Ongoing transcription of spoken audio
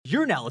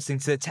You're now listening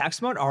to the Tax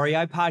Smart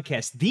REI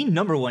podcast, the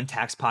number one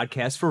tax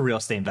podcast for real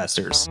estate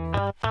investors.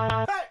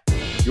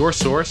 Your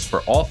source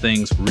for all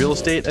things real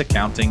estate,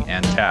 accounting,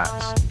 and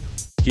tax.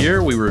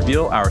 Here we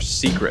reveal our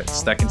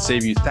secrets that can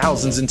save you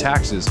thousands in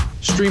taxes,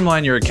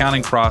 streamline your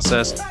accounting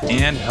process,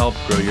 and help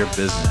grow your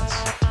business.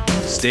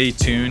 Stay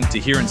tuned to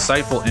hear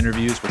insightful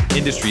interviews with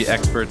industry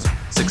experts,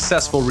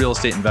 successful real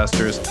estate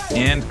investors,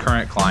 and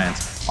current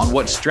clients on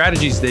what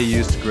strategies they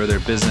use to grow their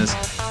business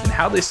and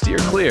how they steer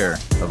clear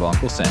of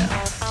Uncle Sam.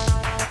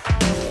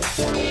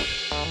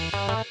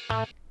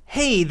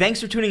 Hey, thanks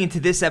for tuning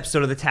into this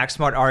episode of the Tax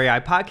Smart REI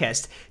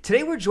podcast.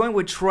 Today we're joined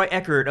with Troy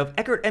Eckard of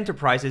Eckard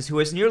Enterprises, who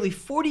has nearly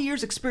 40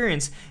 years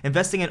experience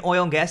investing in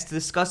oil and gas, to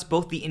discuss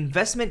both the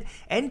investment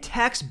and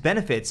tax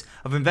benefits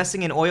of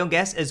investing in oil and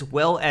gas as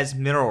well as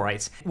mineral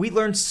rights. We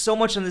learned so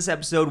much on this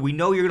episode. We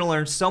know you're going to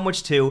learn so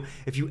much too.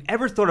 If you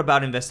ever thought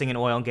about investing in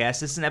oil and gas,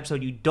 this is an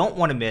episode you don't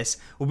want to miss.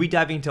 We'll be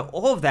diving into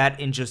all of that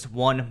in just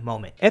one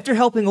moment. After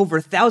helping over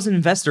 1,000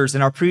 investors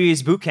in our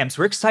previous boot camps,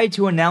 we're excited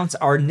to announce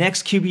our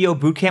next QBO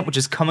boot camp, which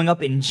is coming up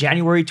in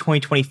January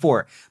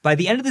 2024. By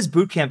the end of this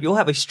bootcamp, you'll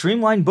have a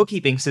streamlined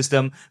bookkeeping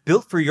system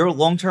built for your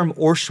long-term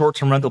or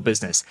short-term rental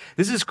business.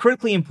 This is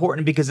critically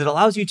important because it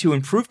allows you to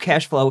improve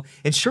cash flow,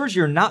 ensures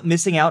you're not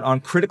missing out on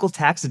critical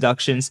tax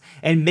deductions,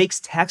 and makes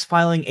tax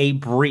filing a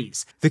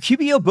breeze. The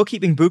QBO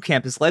Bookkeeping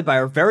Bootcamp is led by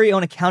our very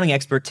own accounting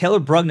expert, Taylor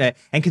Brugna,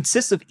 and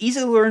consists of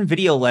easy-to-learn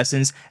video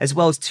lessons, as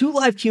well as 2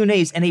 live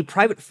Q&As and a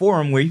private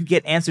forum where you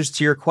get answers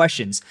to your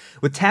questions.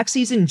 With tax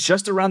season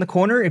just around the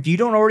corner, if you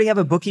don't already have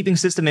a bookkeeping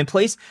system in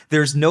place,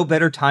 there's no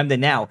better time than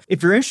now.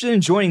 If you're interested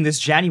in joining this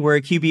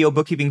January QBO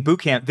Bookkeeping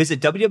Bootcamp,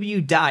 visit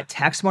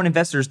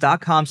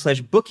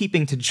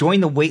www.taxsmartinvestors.com/bookkeeping to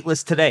join the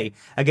waitlist today.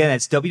 Again,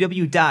 that's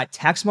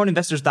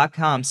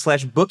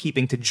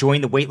www.taxsmartinvestors.com/bookkeeping to join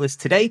the waitlist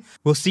today.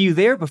 We'll see you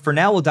there, but for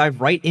now, we'll dive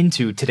right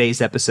into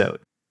today's episode.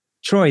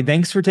 Troy,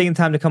 thanks for taking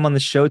time to come on the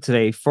show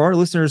today. For our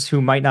listeners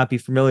who might not be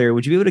familiar,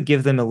 would you be able to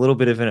give them a little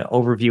bit of an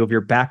overview of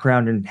your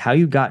background and how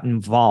you got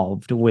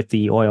involved with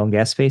the oil and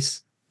gas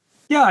space?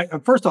 Yeah,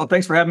 first of all,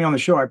 thanks for having me on the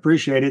show. I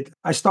appreciate it.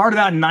 I started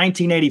out in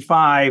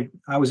 1985.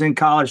 I was in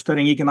college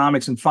studying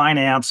economics and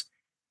finance,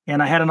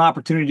 and I had an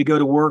opportunity to go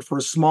to work for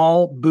a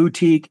small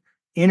boutique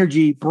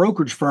energy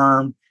brokerage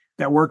firm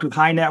that worked with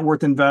high net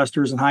worth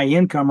investors and high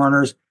income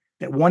earners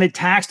that wanted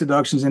tax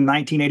deductions in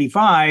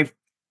 1985.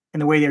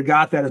 And the way they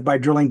got that is by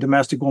drilling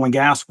domestic oil and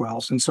gas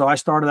wells. And so I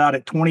started out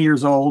at 20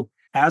 years old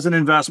as an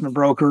investment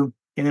broker.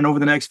 And then over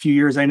the next few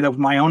years, I ended up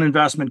with my own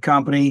investment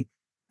company,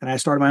 and I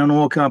started my own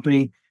oil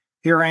company.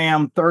 Here I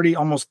am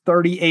almost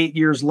 38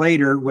 years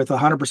later with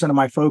 100% of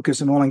my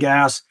focus in oil and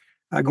gas,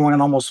 going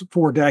on almost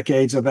 4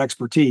 decades of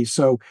expertise.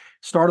 So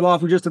started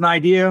off with just an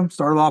idea,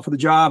 started off with a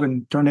job,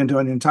 and turned into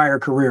an entire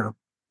career.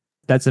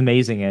 That's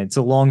amazing. And it's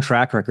a long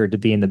track record to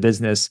be in the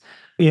business.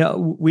 You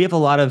know, we have a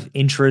lot of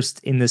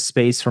interest in this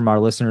space from our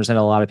listeners, and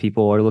a lot of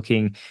people are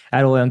looking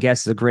at oil and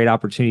gas as a great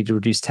opportunity to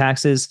reduce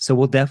taxes. So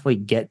we'll definitely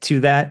get to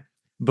that.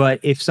 But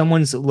if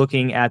someone's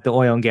looking at the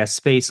oil and gas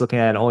space, looking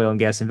at oil and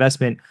gas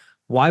investment,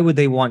 why would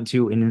they want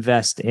to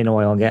invest in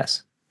oil and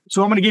gas?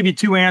 So I'm going to give you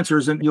 2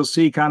 answers, and you'll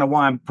see kind of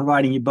why I'm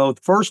providing you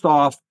both. First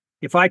off,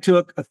 if I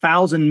took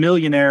 1,000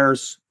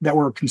 millionaires that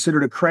were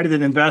considered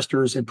accredited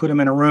investors and put them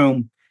in a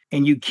room,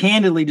 and you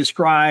candidly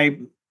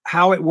describe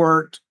how it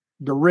worked,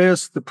 the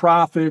risk, the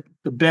profit,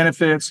 the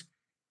benefits,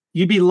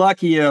 you'd be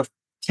lucky if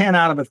 10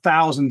 out of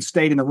 1,000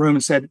 stayed in the room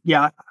and said,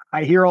 yeah,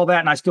 I hear all that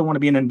and I still want to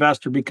be an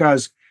investor,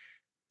 because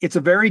it's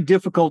a very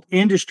difficult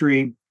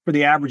industry for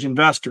the average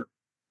investor.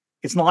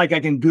 It's not like I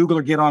can Google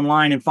or get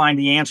online and find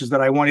the answers that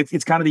I want.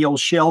 It's kind of the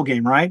old shell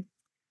game, right?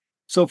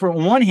 So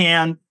from one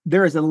hand,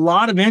 there is a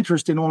lot of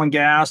interest in oil and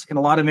gas and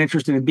a lot of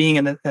interest in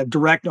being a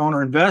direct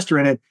owner investor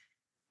in it,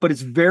 but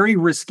it's very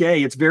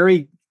risque. It's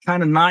very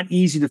kind of not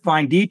easy to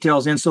find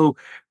details in. So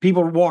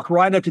people walk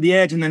right up to the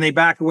edge and then they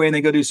back away and they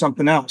go do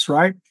something else,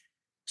 right?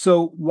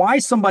 So why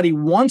somebody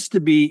wants to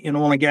be in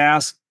oil and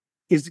gas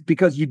is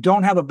because you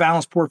don't have a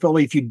balanced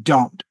portfolio if you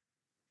don't.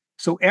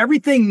 So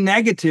everything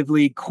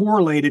negatively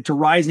correlated to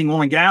rising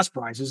oil and gas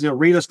prices,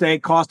 real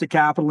estate, cost of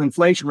capital,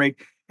 inflation rate,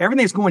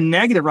 everything that's going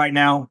negative right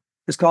now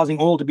is causing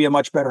oil to be a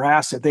much better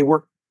asset. They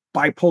work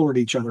bipolar to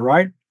each other,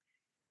 right?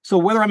 So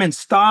whether I'm in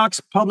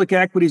stocks, public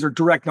equities, or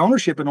direct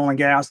ownership in oil and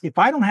gas, if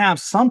I don't have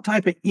some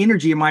type of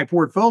energy in my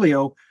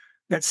portfolio,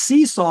 that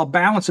seesaw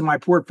balance in my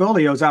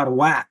portfolio is out of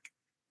whack.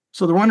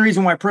 So the one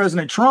reason why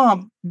President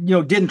Trump,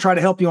 didn't try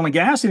to help the oil and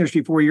gas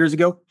industry 4 years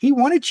ago, he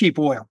wanted cheap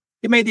oil.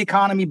 It made the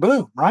economy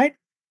boom, right?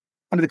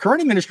 Under the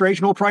current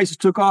administration, oil prices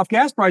took off,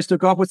 gas prices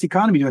took off. What's the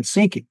economy doing?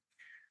 Sinking.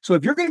 So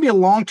if you're going to be a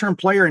long-term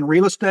player in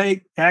real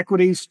estate,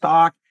 equities,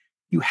 stock,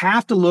 you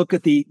have to look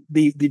at the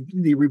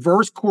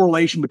reverse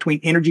correlation between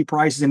energy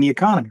prices and the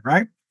economy,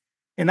 right?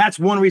 And that's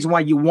one reason why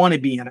you want to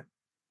be in it.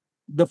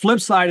 The flip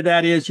side of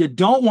that is you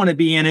don't want to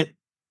be in it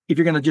if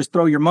you're going to just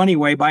throw your money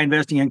away by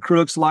investing in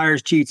crooks,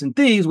 liars, cheats, and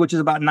thieves, which is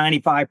about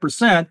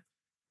 95%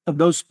 of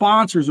those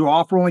sponsors who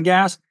offer oil and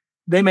gas.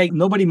 They make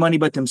nobody money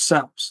but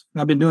themselves.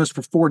 And I've been doing this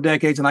for 4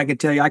 decades, and I can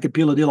tell you I could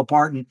peel a deal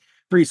apart in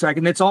 3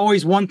 seconds. It's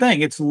always one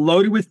thing. It's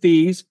loaded with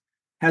fees,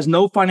 has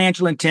no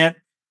financial intent,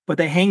 but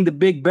they hang the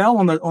big bell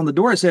on the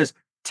door that says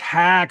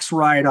tax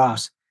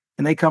write-offs,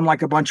 and they come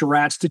like a bunch of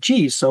rats to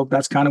cheese. So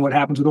that's kind of what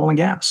happens with oil and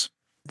gas.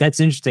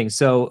 That's interesting.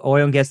 So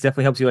oil and gas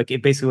definitely helps you. Like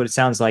it basically what it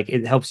sounds like,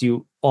 it helps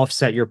you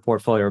offset your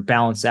portfolio or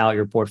balance out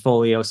your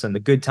portfolio. So in the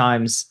good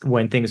times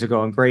when things are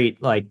going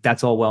great, like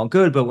that's all well and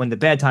good. But when the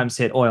bad times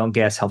hit, oil and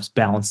gas helps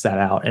balance that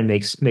out and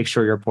make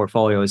sure your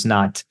portfolio is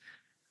not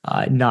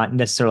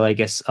necessarily, I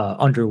guess,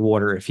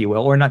 underwater, if you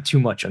will, or not too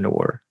much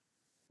underwater.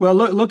 Well,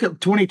 look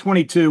at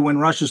 2022 when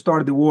Russia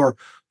started the war.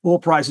 Oil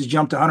prices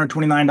jumped to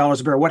 $129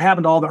 a barrel. What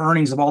happened to all the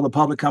earnings of all the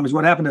public companies?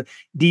 What happened to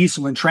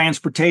diesel and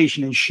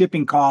transportation and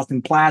shipping costs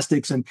and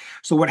plastics? And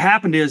so what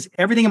happened is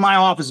everything in my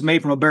office is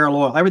made from a barrel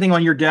of oil. Everything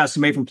on your desk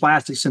is made from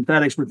plastics,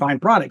 synthetics,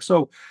 refined products.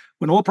 So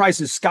when oil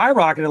prices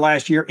skyrocketed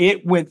last year,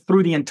 it went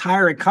through the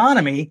entire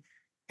economy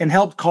and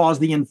helped cause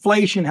the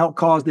inflation, helped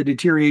cause the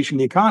deterioration of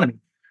the economy.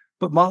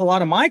 But a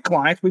lot of my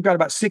clients, we've got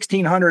about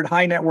 1,600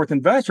 high net worth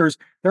investors.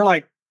 They're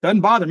like,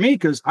 doesn't bother me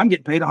because I'm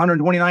getting paid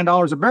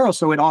 $129 a barrel.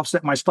 So it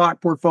offset my stock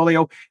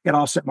portfolio. It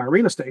offset my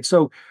real estate.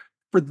 So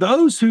for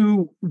those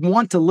who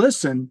want to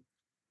listen,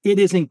 it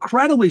is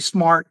incredibly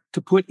smart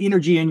to put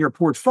energy in your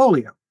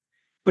portfolio.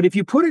 But if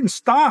you put it in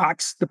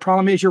stocks, the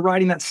problem is you're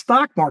riding that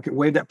stock market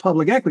wave, that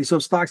public equity. So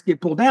if stocks get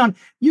pulled down,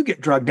 you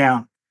get drugged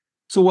down.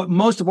 So what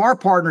most of our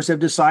partners have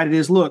decided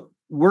is, look,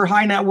 we're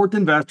high net worth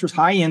investors,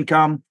 high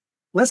income.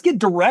 Let's get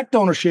direct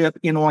ownership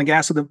in oil and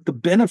gas so the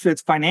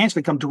benefits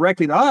financially come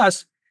directly to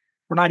us.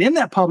 We're not in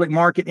that public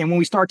market. And when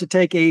we start to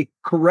take a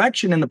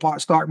correction in the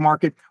stock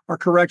market or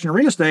correction in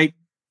real estate,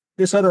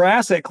 this other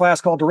asset class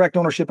called direct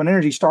ownership and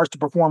energy starts to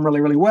perform really,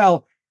 really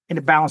well. And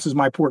it balances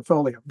my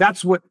portfolio.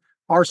 That's what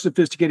our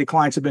sophisticated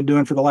clients have been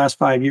doing for the last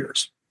 5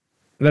 years.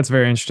 That's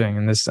very interesting.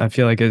 And this, I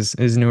feel like,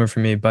 is newer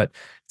for me. But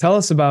tell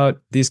us about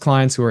these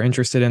clients who are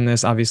interested in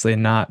this, obviously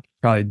not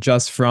probably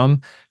just from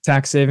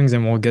tax savings,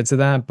 and we'll get to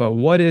that. But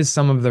what is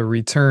some of the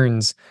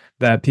returns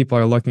that people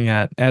are looking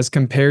at as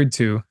compared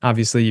to,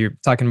 obviously, you're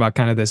talking about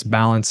kind of this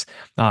balance.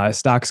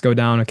 Stocks go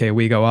down, okay,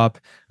 we go up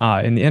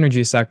in the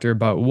energy sector.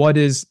 But what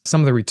is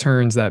some of the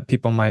returns that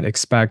people might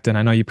expect? And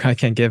I know you probably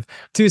can't give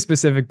too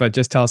specific, but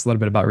just tell us a little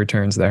bit about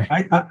returns there.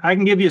 I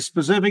can give you as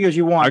specific as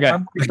you want. Okay.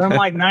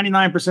 Unlike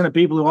 99% of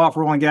people who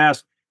offer oil and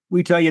gas,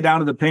 we tell you down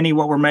to the penny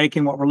what we're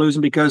making, what we're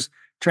losing, because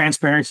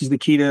transparency is the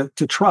key to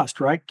trust,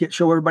 right?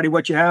 Show everybody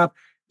what you have.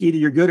 Either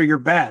you're good or you're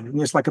bad. And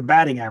it's like a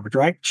batting average,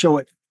 right? Show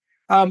it.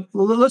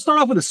 Let's start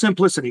off with a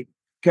simplicity,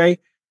 okay?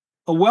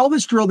 A well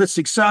that's drilled that's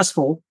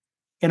successful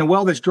and a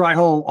well that's dry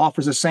hole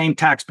offers the same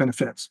tax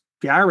benefits.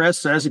 The IRS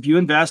says if you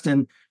invest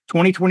in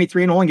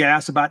 2023 in oil and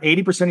gas, about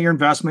 80% of your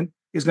investment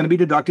is going to be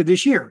deducted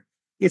this year.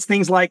 It's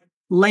things like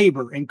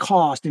labor and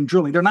cost and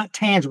drilling. They're not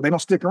tangible. They don't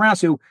stick around,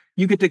 so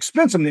you get to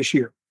expense them this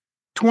year.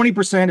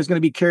 20% is going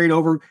to be carried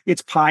over.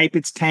 It's pipe,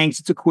 it's tanks,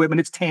 it's equipment,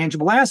 it's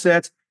tangible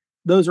assets.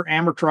 Those are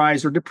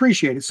amortized or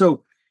depreciated.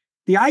 So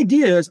the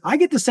idea is I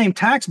get the same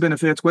tax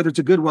benefits, whether it's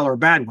a good well or a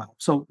bad well.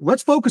 So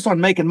let's focus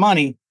on making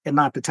money and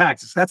not the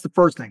taxes. That's the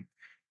first thing.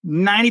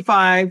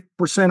 95%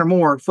 or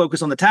more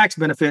focus on the tax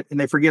benefit and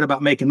they forget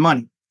about making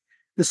money.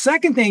 The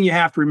second thing you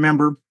have to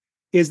remember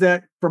is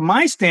that from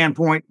my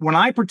standpoint, when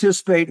I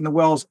participate in the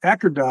wells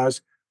Eckard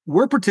does,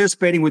 we're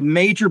participating with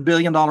major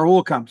billion-dollar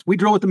oil companies. We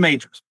drill with the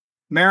majors,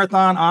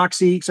 Marathon,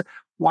 Oxy.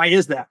 Why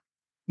is that?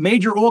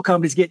 Major oil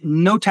companies get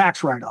no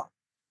tax write-off.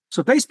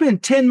 So if they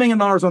spend $10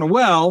 million on a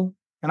well,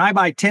 and I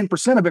buy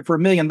 10% of it for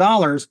 $1 million,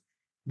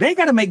 they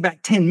got to make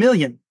back $10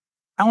 million.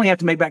 I only have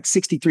to make back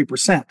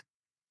 63%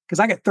 because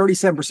I get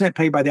 37%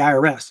 paid by the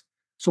IRS.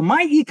 So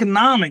my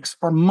economics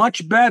are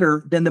much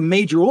better than the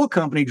major oil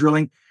company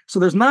drilling. So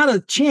there's not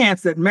a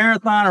chance that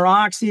Marathon or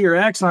Oxy or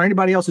Exxon or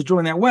anybody else is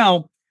drilling that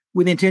well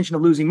with the intention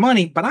of losing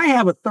money. But I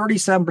have a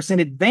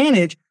 37%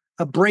 advantage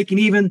of breaking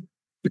even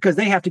because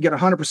they have to get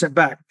 100%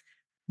 back.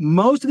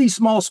 Most of these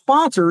small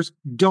sponsors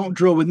don't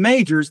drill with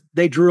majors.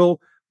 They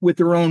drill with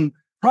their own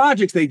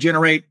projects they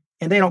generate,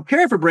 and they don't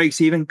care if it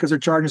breaks even because they're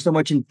charging so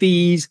much in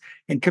fees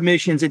and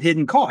commissions and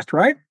hidden cost,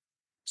 right?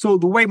 So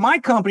the way my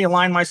company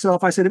aligned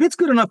myself, I said, if it's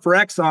good enough for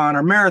Exxon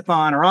or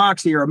Marathon or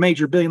Oxy or a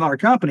major billion-dollar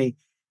company,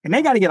 and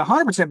they got to get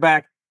 100%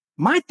 back,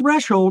 my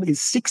threshold is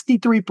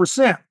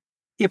 63%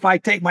 if I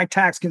take my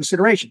tax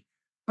consideration.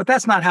 But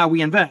that's not how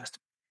we invest.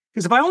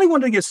 Because if I only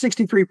wanted to get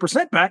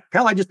 63% back,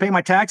 hell, I just pay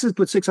my taxes,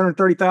 put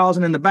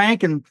 $630,000 in the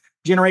bank and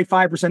generate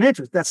 5%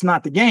 interest. That's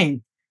not the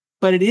game.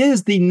 But it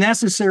is the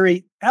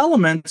necessary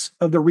elements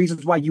of the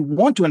reasons why you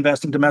want to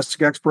invest in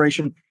domestic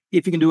exploration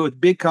if you can do it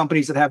with big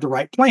companies that have the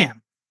right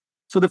plan.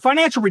 So the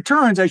financial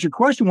returns, as your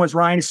question was,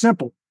 Ryan, is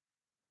simple.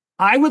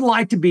 I would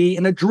like to be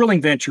in a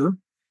drilling venture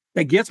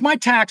that gets my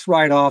tax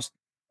write-offs,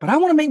 but I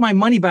want to make my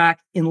money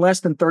back in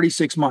less than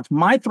 36 months.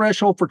 My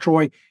threshold for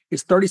Troy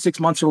is 36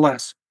 months or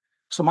less.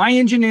 So my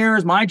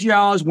engineers, my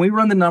geologists, when we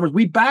run the numbers,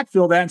 we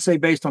backfill that and say,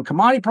 based on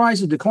commodity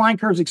prices, decline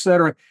curves, et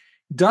cetera,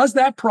 does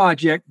that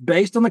project,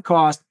 based on the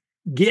cost,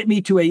 get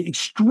me to an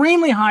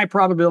extremely high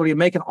probability of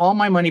making all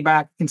my money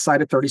back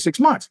inside of 36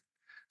 months?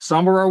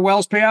 Some of our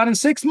wells pay out in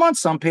 6 months,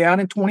 some pay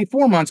out in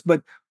 24 months,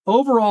 but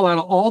overall, out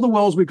of all the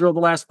wells we drilled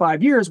the last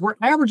 5 years, we're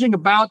averaging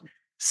about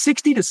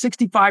 60 to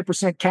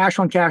 65% cash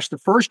on cash the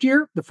first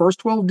year, the first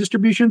 12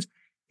 distributions.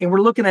 And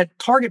we're looking at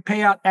target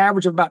payout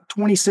average of about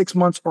 26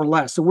 months or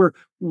less. So we're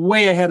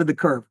way ahead of the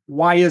curve.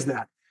 Why is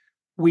that?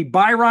 We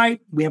buy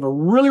right. We have a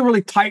really,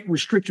 really tight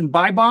restriction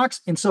buy box.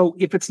 And so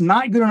if it's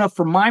not good enough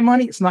for my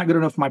money, it's not good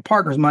enough for my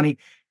partner's money.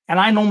 And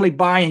I normally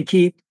buy and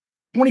keep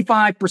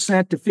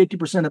 25% to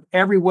 50% of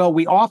every well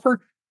we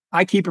offer.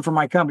 I keep it for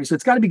my company. So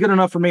it's got to be good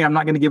enough for me. I'm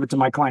not going to give it to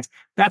my clients.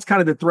 That's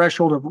kind of the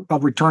threshold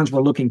of returns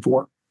we're looking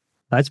for.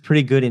 That's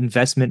pretty good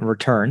investment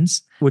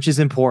returns, which is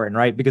important,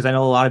 right? Because I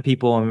know a lot of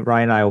people, and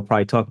Ryan and I will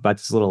probably talk about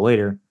this a little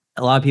later,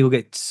 a lot of people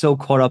get so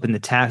caught up in the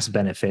tax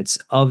benefits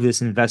of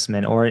this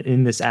investment or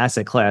in this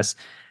asset class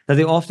that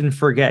they often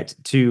forget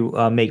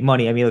to make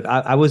money. I mean, look,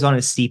 I was on a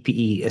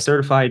CPE, a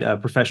certified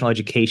professional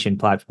education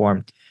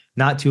platform,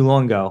 not too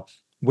long ago,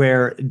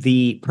 where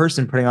the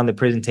person putting on the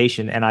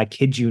presentation, and I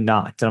kid you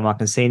not, and I'm not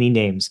going to say any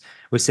names,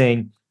 was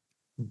saying,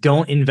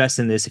 don't invest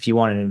in this if you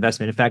want an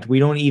investment. In fact, we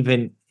don't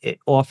even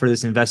offer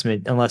this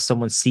investment unless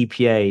someone's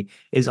CPA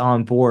is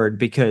on board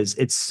because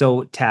it's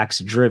so tax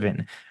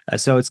driven.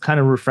 So it's kind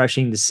of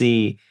refreshing to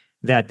see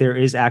that there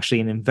is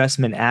actually an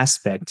investment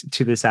aspect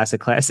to this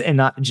asset class and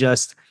not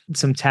just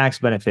some tax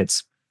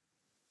benefits.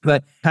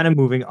 But kind of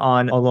moving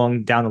on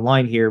along down the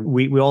line here,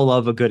 we all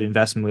love a good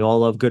investment. We all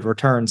love good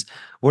returns.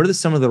 What are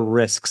some of the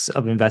risks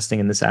of investing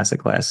in this asset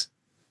class?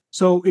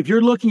 So if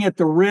you're looking at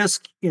the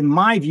risk, in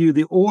my view,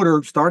 the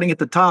order starting at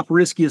the top,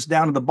 riskiest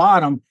down to the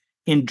bottom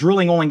in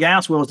drilling oil and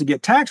gas wells to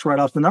get tax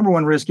write-offs, the number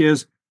one risk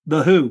is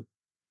the who.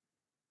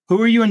 Who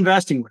are you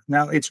investing with?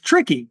 Now, it's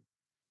tricky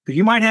because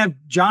you might have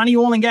Johnny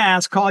Oil and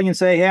Gas call you and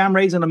say, hey, I'm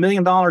raising $1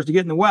 million to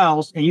get in the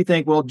wells. And you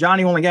think, well,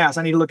 Johnny Oil and Gas,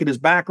 I need to look at his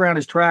background,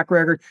 his track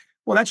record.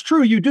 Well, that's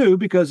true. You do,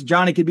 because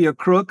Johnny could be a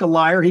crook, a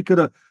liar. He could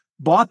have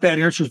bought that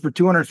interest for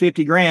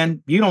 250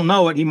 grand. You don't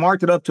know it. He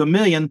marked it up to $1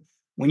 million.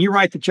 When you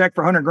write the check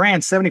for 100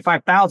 grand,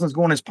 75,000 is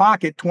going in his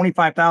pocket,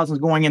 25,000 is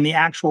going in the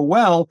actual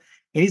well,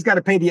 and he's got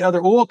to pay the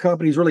other oil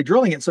companies really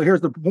drilling it. So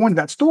here's the point of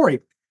that story.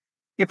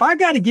 If I've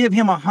got to give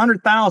him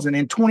 100,000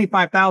 and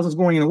 25,000 is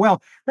going in the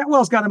well, that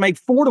well's got to make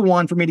 4 to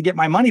 1 for me to get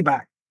my money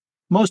back.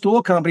 Most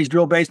oil companies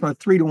drill based on a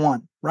 3 to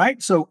 1,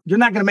 right? So you're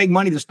not going to make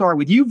money to start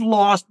with. You've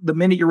lost the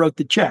minute you wrote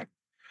the check.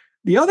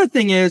 The other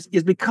thing is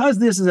because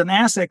this is an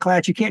asset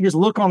class, you can't just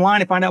look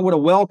online and find out what a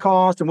well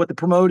costs and what the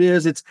promote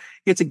is. It's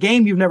a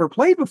game you've never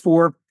played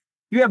before.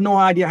 You have no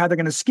idea how they're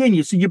going to skin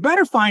you. So you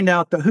better find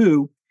out the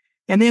who.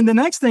 And then the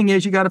next thing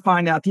is you got to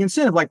find out the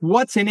incentive, like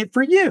what's in it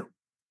for you.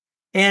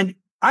 And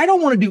I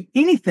don't want to do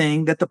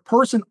anything that the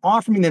person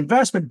offering the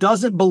investment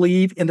doesn't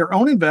believe in their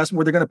own investment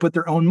where they're going to put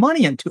their own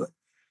money into it.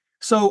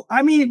 So,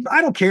 I mean,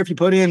 I don't care if you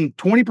put in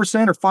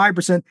 20% or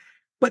 5%,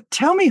 but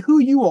tell me who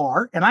you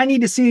are, and I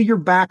need to see your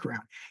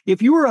background.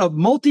 If you were a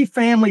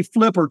multifamily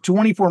flipper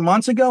 24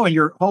 months ago and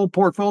your whole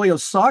portfolio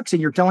sucks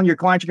and you're telling your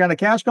clients you're going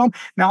to cash come,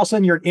 now all of a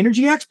sudden you're an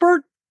energy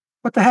expert,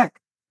 what the heck?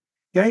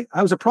 Okay,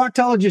 I was a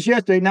proctologist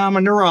yesterday, now I'm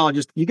a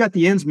neurologist. You got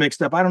the ends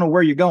mixed up. I don't know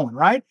where you're going,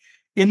 right?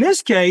 In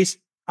this case,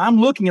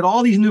 I'm looking at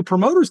all these new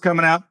promoters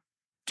coming out.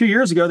 2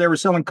 years ago, they were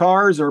selling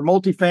cars or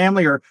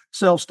multifamily or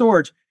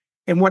self-storage.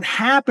 And what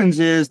happens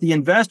is the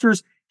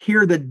investors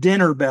hear the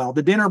dinner bell.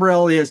 The dinner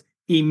bell is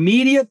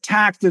immediate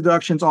tax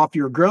deductions off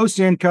your gross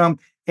income,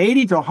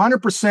 80 to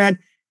 100%.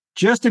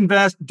 Just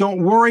invest.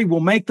 Don't worry. We'll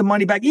make the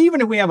money back.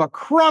 Even if we have a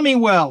crummy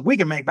well, we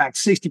can make back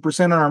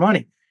 60% on our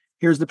money.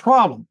 Here's the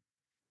problem.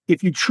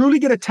 If you truly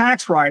get a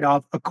tax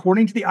write-off,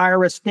 according to the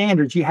IRS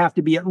standards, you have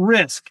to be at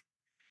risk.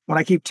 What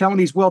I keep telling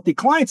these wealthy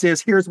clients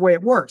is, here's the way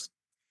it works.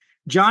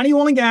 Johnny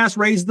Oil and Gas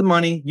raises the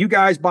money. You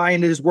guys buy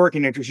into his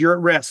working interest. You're at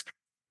risk.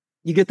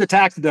 You get the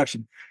tax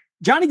deduction.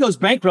 Johnny goes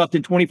bankrupt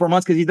in 24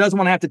 months because he doesn't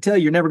want to have to tell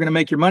you you're never going to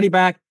make your money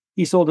back.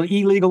 He sold an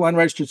illegal,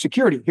 unregistered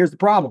security. Here's the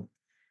problem.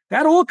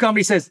 That oil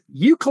company says,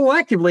 you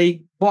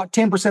collectively bought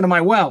 10% of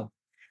my well.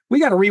 We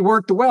got to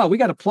rework the well. We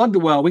got to plug the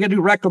well. We got to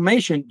do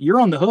reclamation.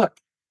 You're on the hook.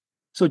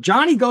 So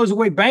Johnny goes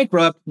away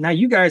bankrupt. Now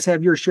you guys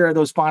have your share of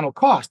those final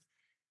costs.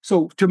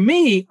 So to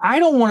me, I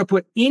don't want to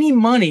put any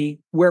money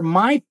where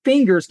my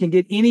fingers can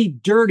get any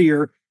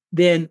dirtier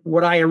than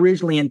what I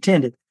originally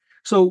intended.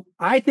 So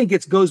I think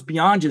it goes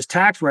beyond just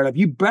tax write-off.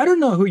 You better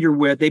know who you're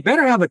with. They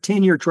better have a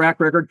 10-year track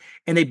record,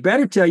 and they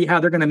better tell you how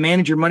they're going to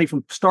manage your money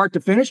from start to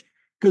finish,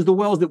 because the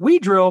wells that we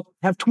drill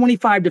have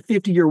 25 to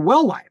 50-year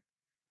well life.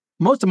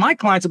 Most of my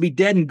clients will be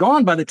dead and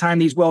gone by the time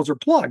these wells are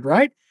plugged,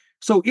 right?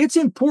 So it's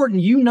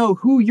important you know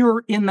who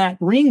you're in that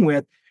ring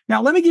with.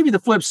 Now, let me give you the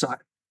flip side.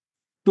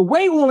 The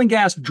way oil and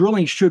gas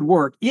drilling should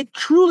work, it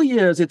truly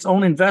is its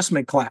own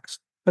investment class.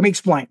 Let me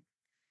explain.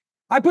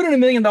 I put in $1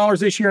 million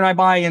this year and I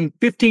buy in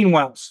 15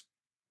 wells.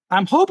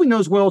 I'm hoping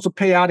those wells will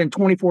pay out in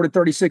 24 to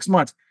 36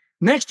 months.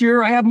 Next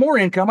year, I have more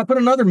income. I put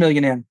another $1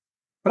 million in.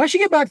 But I should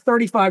get back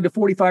 35 to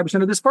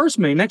 45% of this first $1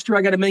 million. Next year,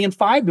 I got $1.5 million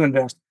to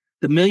invest.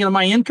 The $1 million of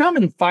my income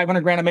and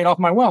 $500,000 I made off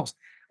my wells.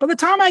 By the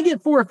time I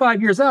get 4 or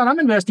 5 years out, I'm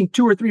investing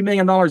 $2 or $3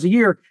 million a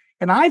year.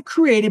 And I've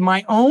created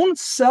my own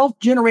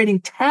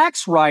self-generating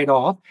tax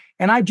write-off.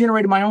 And I've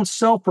generated my own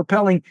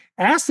self-propelling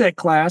asset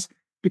class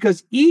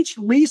because each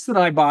lease that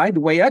I buy, the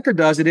way Eckard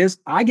does it is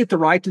I get the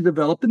right to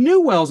develop the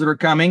new wells that are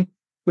coming,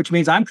 which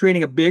means I'm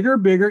creating a bigger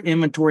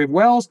inventory of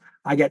wells.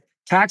 I get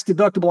tax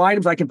deductible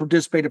items. I can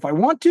participate if I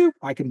want to.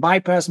 I can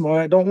bypass them if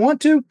I don't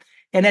want to.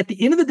 And at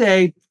the end of the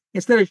day,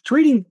 instead of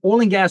treating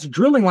oil and gas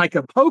drilling like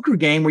a poker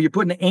game where you're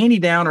putting an ante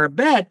down or a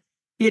bet,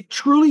 it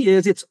truly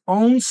is its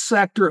own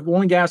sector of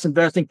oil and gas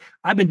investing.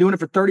 I've been doing it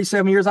for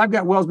 37 years. I've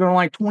got wells been on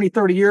like 20,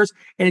 30 years,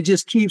 and it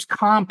just keeps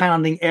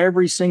compounding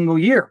every single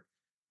year.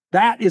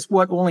 That is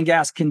what oil and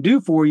gas can do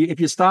for you if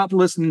you stop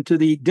listening to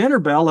the dinner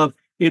bell of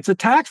it's a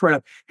tax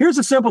write-off. Here's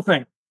a simple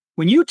thing.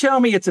 When you tell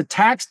me it's a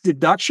tax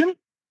deduction,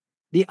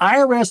 the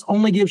IRS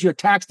only gives you a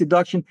tax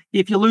deduction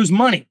if you lose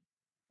money,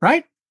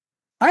 right?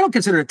 I don't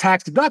consider it a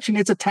tax deduction.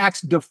 It's a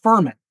tax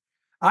deferment.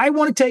 I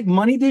want to take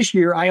money this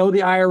year. I owe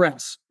the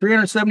IRS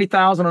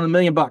 $370,000 on $1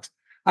 million.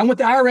 I want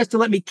the IRS to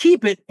let me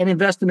keep it and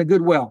invest in a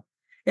good well.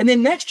 And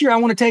then next year, I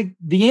want to take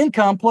the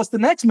income plus the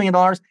next $1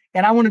 million,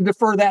 and I want to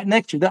defer that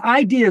next year. The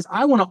idea is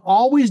I want to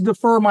always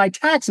defer my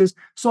taxes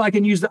so I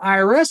can use the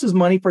IRS's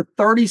money for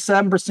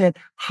 37%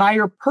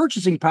 higher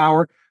purchasing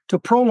power to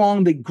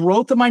prolong the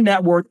growth of my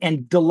net worth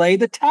and delay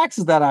the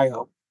taxes that I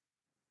owe.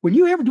 When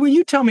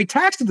you tell me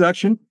tax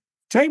deduction,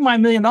 take my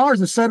 $1 million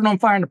and set it on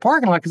fire in the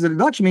parking lot because the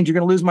deduction means you're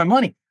going to lose my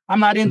money. I'm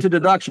not into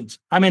deductions.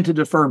 I'm into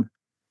deferment.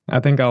 I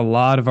think a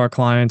lot of our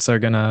clients are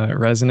going to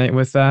resonate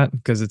with that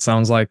because it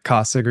sounds like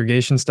cost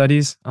segregation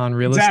studies on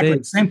real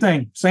estate. Same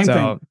thing.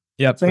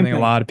 Yep. I think a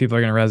lot of people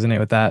are going to resonate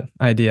with that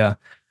idea.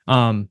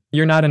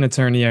 You're not an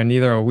attorney, and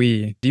neither are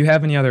we. Do you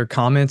have any other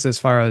comments as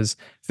far as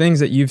things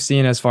that you've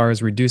seen as far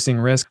as reducing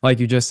risk? Like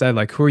you just said,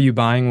 like who are you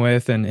buying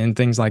with and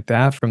things like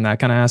that from that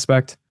kind of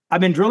aspect?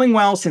 I've been drilling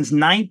wells since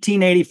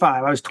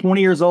 1985. I was 20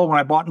 years old when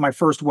I bought my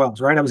first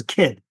wells, right? I was a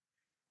kid.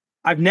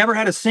 I've never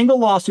had a single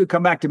lawsuit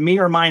come back to me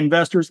or my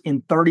investors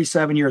in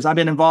 37 years. I've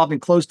been involved in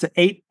close to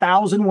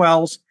 8,000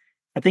 wells,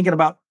 I think in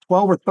about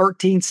 12 or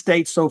 13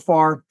 states so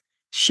far.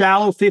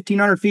 Shallow,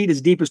 1,500 feet,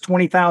 as deep as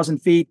 20,000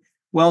 feet.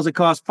 Wells that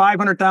cost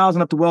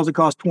 $500,000 up to wells that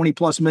cost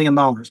 $20+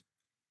 million.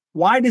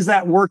 Why does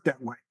that work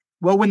that way?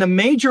 Well, when the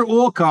major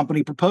oil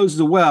company proposes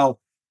a well,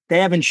 they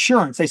have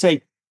insurance. They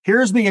say,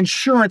 here's the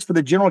insurance for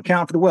the general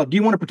account for the well. Do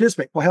you want to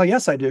participate? Well, hell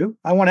yes, I do.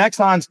 I want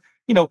Exxon's,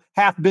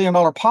 $500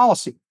 million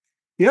policy.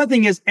 The other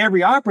thing is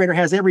every operator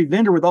has every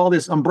vendor with all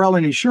this umbrella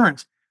and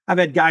insurance. I've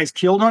had guys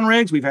killed on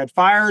rigs. We've had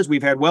fires.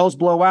 We've had wells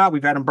blow out.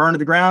 We've had them burn to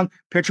the ground.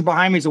 Picture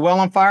behind me is a well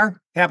on fire.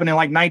 Happened in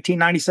like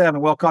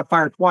 1997. Well caught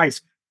fire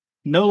twice.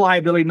 No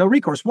liability, no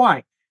recourse.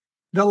 Why?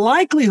 The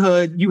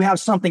likelihood you have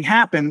something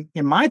happen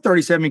in my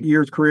 37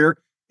 years career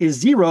is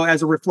zero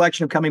as a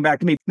reflection of coming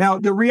back to me. Now,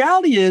 the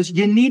reality is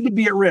you need to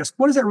be at risk.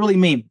 What does that really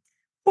mean?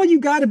 Well,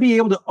 you got to be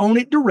able to own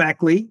it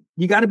directly.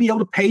 You got to be able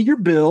to pay your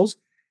bills.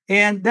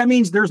 And that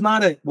means there's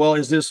not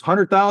is this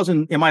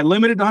 100,000? Am I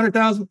limited to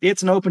 100,000?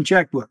 It's an open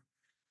checkbook.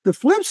 The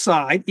flip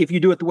side, if you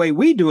do it the way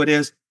we do it,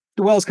 is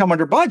the wells come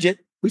under budget,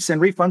 we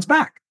send refunds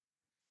back.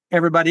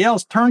 Everybody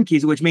else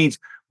turnkeys, which means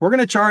we're going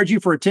to charge you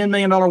for a $10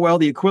 million well,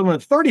 the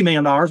equivalent of $30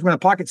 million. We're going to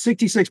pocket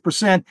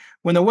 66%.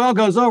 When the well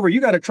goes over, you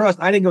got to trust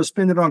I didn't go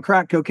spend it on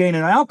crack cocaine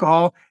and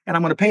alcohol, and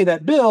I'm going to pay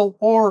that bill,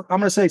 or I'm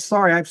going to say,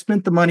 sorry, I've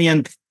spent the money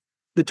and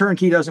the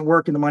turnkey doesn't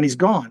work and the money's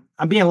gone.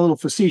 I'm being a little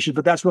facetious,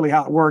 but that's really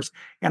how it works.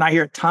 And I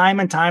hear it time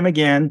and time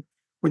again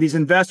where these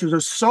investors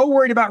are so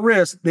worried about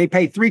risk, they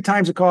pay 3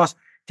 times the cost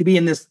to be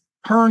in this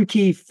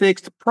turnkey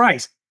fixed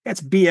price.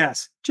 That's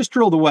BS. Just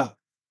drill the well.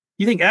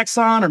 You think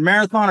Exxon or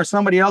Marathon or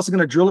somebody else is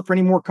going to drill it for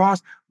any more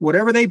cost?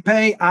 Whatever they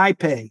pay, I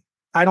pay.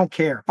 I don't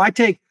care. If I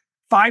take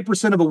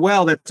 5% of a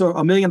well that's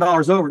 $1 million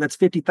over, that's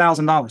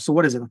 $50,000. So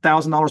what is it?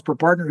 $1,000 per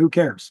partner? Who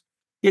cares?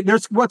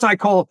 There's what I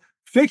call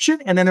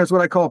fiction, and then there's what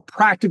I call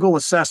practical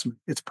assessment.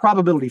 It's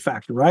probability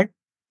factor, right?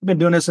 I've been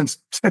doing this since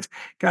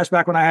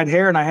back when I had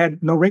hair and I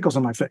had no wrinkles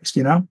on my face,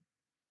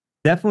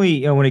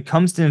 Definitely, when it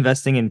comes to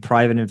investing in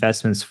private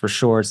investments, for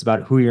sure, it's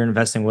about who you're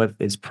investing with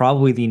is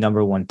probably the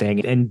number one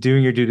thing. And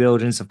doing your due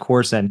diligence, of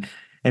course, and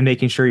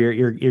making sure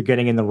you're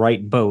getting in the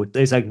right boat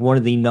is like one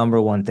of the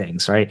number one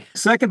things, right?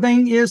 Second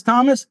thing is,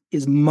 Thomas,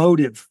 is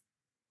motive.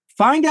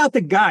 Find out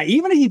the guy,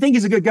 even if you think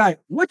he's a good guy,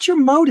 what's your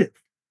motive?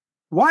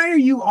 Why are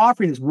you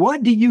offering this?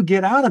 What do you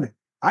get out of it?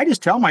 I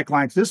just tell my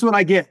clients, this is what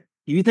I get.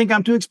 If you think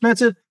I'm too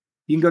expensive,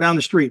 you can go down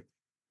the street.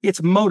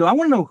 It's motive. I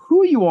want to know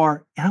who you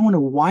are, and I want to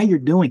know why you're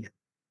doing it.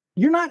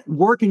 You're not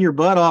working your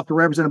butt off to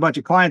represent a bunch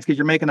of clients because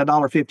you're making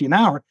 $1.50 an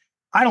hour.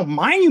 I don't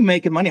mind you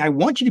making money. I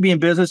want you to be in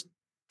business.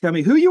 Tell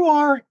me who you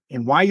are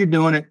and why you're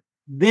doing it.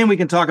 Then we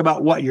can talk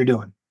about what you're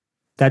doing.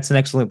 That's an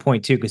excellent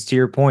point too, because to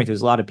your point,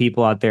 there's a lot of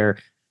people out there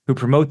who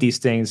promote these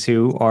things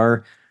who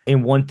are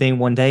in one thing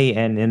one day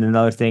and in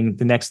another thing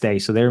the next day.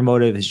 So their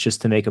motive is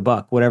just to make a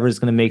buck. Whatever is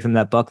going to make them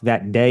that buck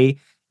that day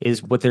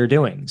is what they're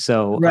doing.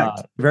 So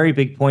very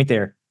big point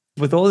there.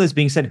 With all this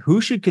being said,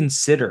 who should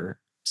consider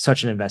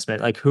such an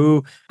investment? Like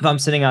if I'm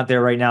sitting out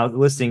there right now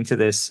listening to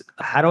this,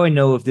 how do I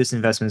know if this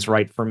investment is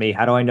right for me?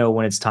 How do I know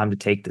when it's time to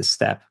take this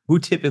step? Who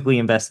typically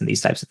invests in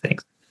these types of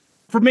things?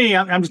 For me,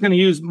 I'm just going to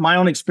use my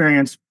own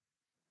experience.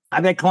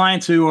 I've had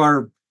clients who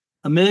are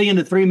 $1 million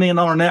to $3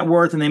 million net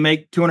worth and they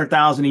make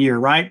 $200,000 a year,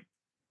 right?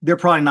 They're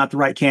probably not the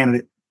right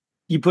candidate.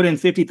 You put in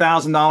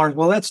 $50,000,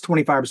 well, that's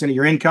 25% of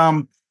your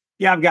income.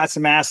 Yeah, I've got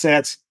some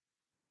assets.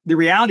 The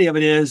reality of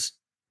it is,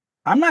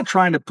 I'm not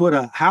trying to put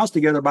a house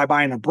together by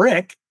buying a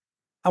brick.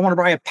 I want to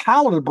buy a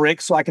pallet of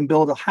bricks so I can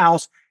build a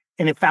house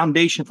and a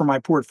foundation for my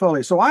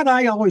portfolio. So what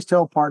I always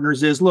tell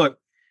partners is, look,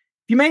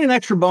 if you made an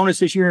extra bonus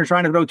this year and you're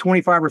trying to throw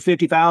 $25,000 or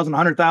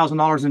 $50,000,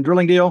 $100,000 in a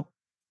drilling deal,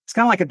 it's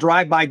kind of like a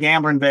drive-by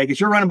gambler in Vegas.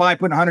 You're running by,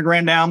 putting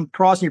 $100,000 down,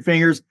 crossing your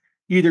fingers,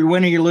 you either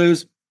win or you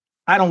lose.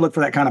 I don't look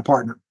for that kind of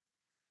partner.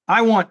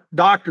 I want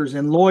doctors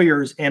and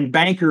lawyers and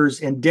bankers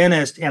and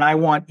dentists, and I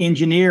want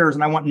engineers,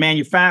 and I want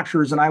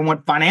manufacturers, and I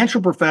want financial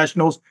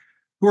professionals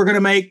who are going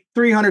to make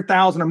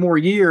 $300,000 or more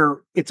a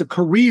year. It's a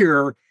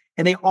career,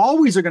 and they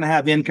always are going to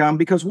have income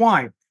because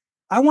why?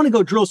 I want to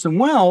go drill some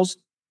wells,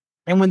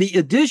 and when the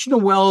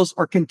additional wells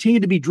are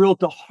continued to be drilled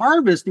to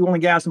harvest the oil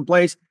and gas in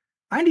place,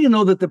 I need to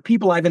know that the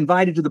people I've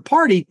invited to the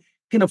party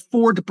can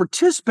afford to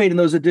participate in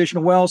those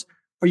additional wells,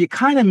 or you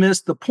kind of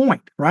miss the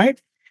point,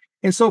 right?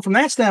 And so from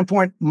that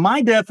standpoint,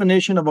 my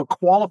definition of a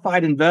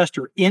qualified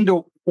investor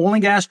into oil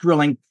and gas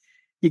drilling,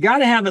 you got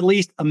to have at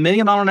least $1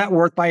 million net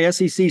worth by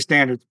SEC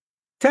standards.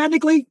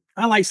 Technically,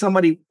 I like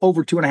somebody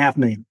over $2.5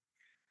 million.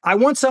 I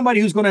want somebody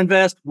who's going to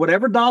invest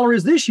whatever dollar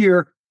is this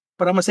year,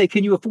 but I'm going to say,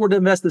 can you afford to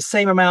invest the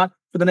same amount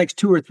for the next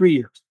 2 or 3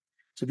 years?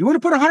 So if you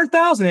want to put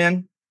 $100,000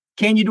 in,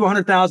 can you do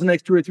 $100,000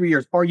 next 2 or 3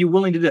 years? Are you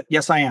willing to do it?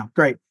 Yes, I am.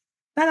 Great.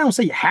 And I don't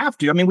say you have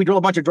to. I mean, we drill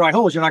a bunch of dry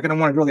holes. You're not going to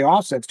want to drill the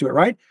offsets to it,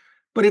 right?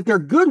 But if they're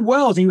good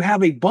wells and you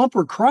have a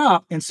bumper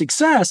crop and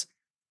success,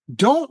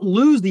 don't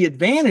lose the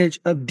advantage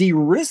of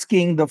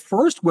de-risking the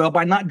first well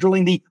by not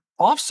drilling the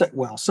offset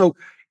well. So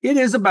it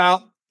is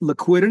about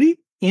liquidity,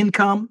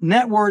 income,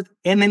 net worth,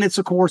 and then it's,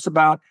 of course,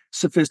 about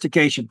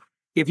sophistication.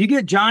 If you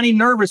get Johnny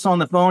nervous on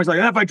the phone, he's like,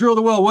 if I drill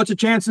the well, what's the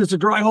chances it's a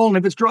dry hole? And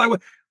if it's dry,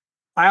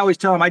 I always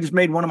tell him, I just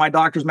made one of my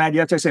doctors mad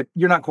yesterday. I said,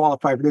 you're not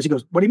qualified for this. He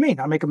goes, what do you mean?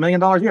 I make $1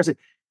 million a year. I said,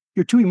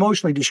 you're too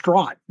emotionally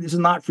distraught. This is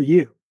not for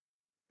you.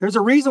 There's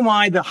a reason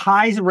why the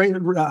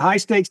high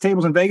stakes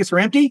tables in Vegas are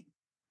empty.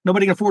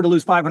 Nobody can afford to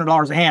lose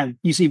 $500 a hand.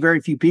 You see very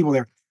few people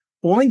there.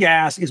 Oil and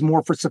gas is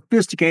more for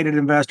sophisticated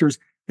investors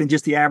than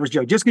just the average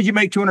Joe. Just because you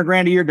make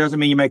 $200,000 a year doesn't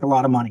mean you make a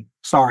lot of money.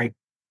 Sorry,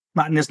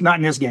 not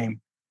in this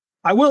game.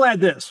 I will add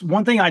this.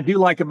 One thing I do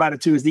like about it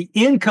too is the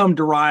income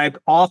derived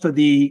off of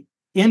the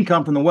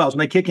income from the wells. When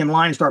they kick in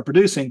line and start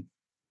producing,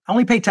 I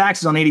only pay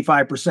taxes on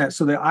 85%.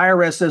 So the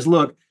IRS says,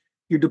 look,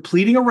 you're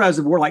depleting a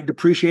reservoir, like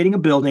depreciating a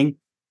building.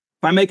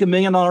 If I make $1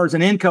 million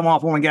in income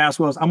off oil and gas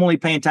wells, I'm only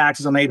paying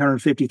taxes on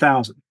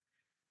 $850,000.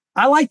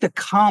 I like the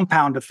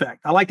compound effect.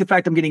 I like the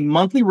fact I'm getting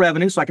monthly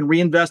revenue, so I can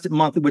reinvest it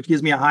monthly, which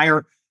gives me a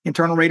higher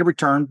internal rate of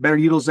return, better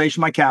utilization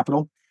of my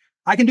capital.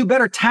 I can do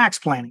better tax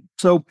planning.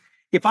 So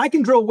if I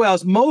can drill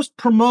wells, most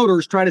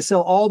promoters try to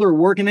sell all their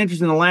working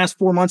interest in the last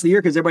 4 months of the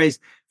year because everybody's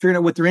figuring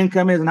out what their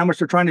income is and how much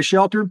they're trying to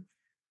shelter.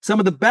 Some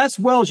of the best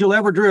wells you'll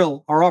ever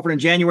drill are offered in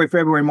January,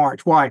 February,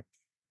 March. Why?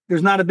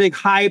 There's not a big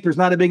hype. There's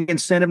not a big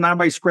incentive. Not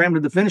everybody's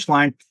scrambling to the finish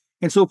line.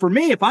 And so for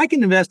me, if I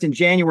can invest in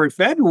January,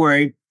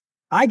 February,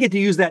 I get to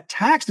use that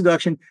tax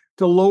deduction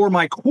to lower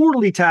my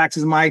quarterly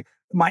taxes, my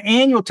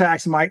annual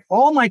taxes,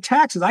 all my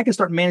taxes. I can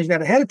start managing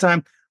that ahead of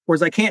time,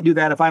 whereas I can't do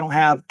that if I don't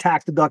have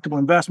tax deductible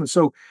investments.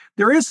 So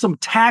there is some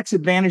tax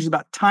advantages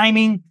about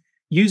timing,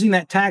 using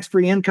that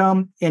tax-free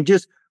income, and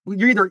just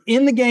you're either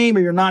in the game or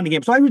you're not in the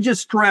game. So I would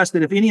just stress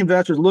that if any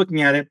investor is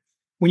looking at it,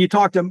 when you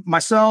talk to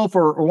myself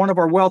or one of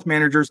our wealth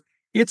managers,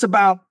 it's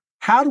about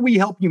how do we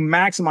help you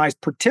maximize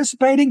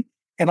participating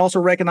and also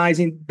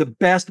recognizing the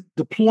best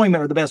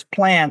deployment or the best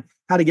plan,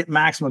 how to get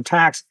maximum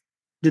tax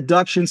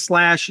deduction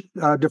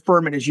 /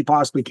 deferment as you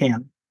possibly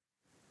can.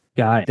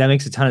 Got it. That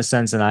makes a ton of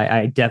sense. And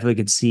I definitely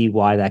could see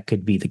why that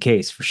could be the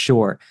case for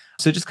sure.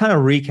 So just kind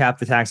of recap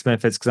the tax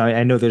benefits, because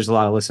I know there's a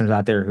lot of listeners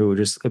out there who are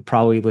just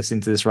probably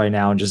listening to this right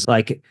now and just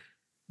like,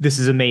 this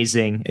is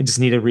amazing. I just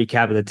need a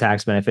recap of the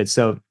tax benefits.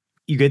 So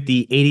you get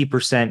the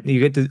 80%, you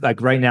get the,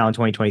 like right now in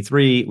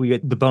 2023, we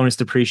get the bonus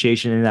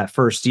depreciation in that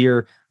first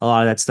year. A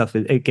lot of that stuff,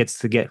 it gets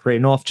to get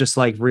written off just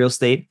like real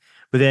estate.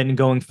 But then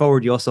going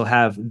forward, you also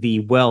have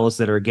the wells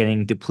that are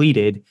getting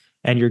depleted,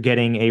 and you're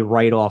getting a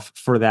write-off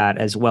for that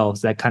as well.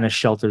 So that kind of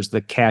shelters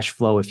the cash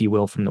flow, if you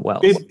will, from the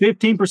wells.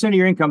 15% of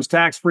your income is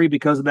tax-free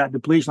because of that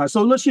depletion.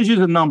 So let's just use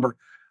a number.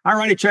 I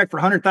write a check for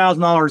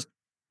 $100,000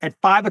 at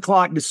 5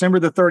 o'clock, December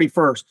the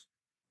 31st.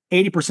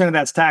 80% of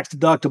that's tax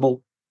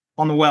deductible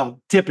on the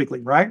well, typically,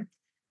 right?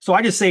 So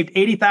I just saved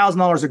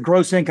 $80,000 of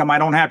gross income I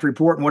don't have to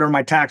report in whatever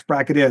my tax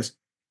bracket is.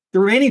 The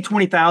remaining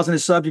 $20,000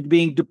 is subject to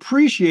being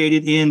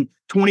depreciated in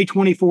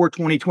 2024,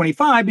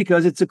 2025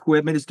 because it's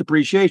equipment, it's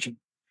depreciation.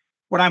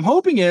 What I'm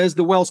hoping is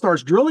the well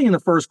starts drilling in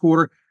the first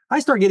quarter. I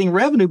start getting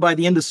revenue by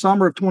the end of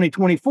summer of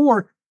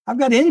 2024. I've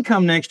got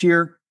income next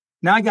year.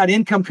 Now I got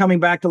income coming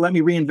back to let me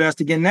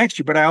reinvest again next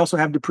year, but I also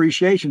have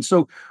depreciation.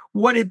 So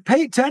what it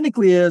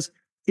technically is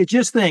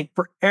just think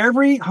for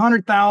every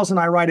 $100,000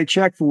 I write a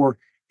check for,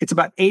 it's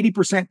about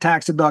 80%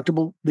 tax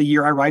deductible the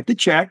year I write the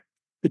check.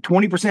 The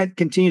 20%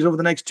 continues over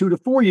the next 2 to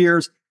 4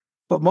 years,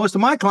 But most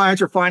of my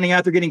clients are finding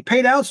out they're getting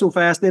paid out so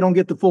fast, they don't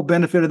get the full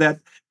benefit of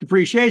that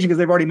depreciation because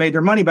they've already made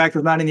their money back.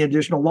 There's not any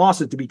additional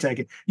losses to be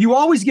taken. You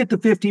always get the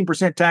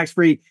 15%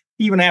 tax-free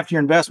even after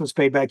your investment's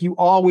paid back. You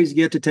always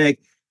get to take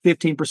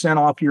 15%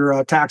 off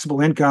your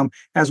taxable income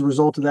as a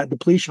result of that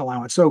depletion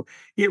allowance. So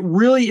it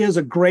really is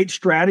a great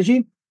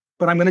strategy.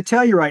 But I'm going to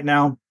tell you right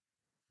now,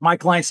 my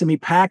clients send me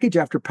package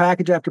after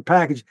package after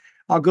package.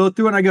 I'll go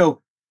through it and I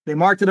go, they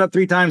marked it up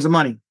 3 times the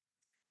money.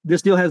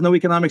 This deal has no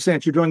economic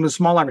sense. You're drilling with a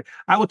small library.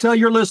 I will tell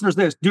your listeners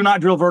this: do not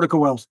drill vertical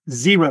wells.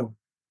 0.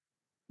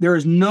 There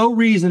is no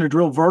reason to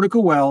drill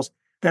vertical wells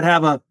that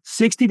have a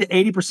 60 to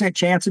 80%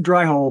 chance of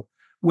dry hole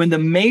when the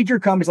major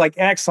companies like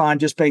Exxon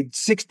just paid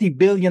 $60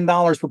 billion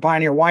for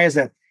Pioneer. Why is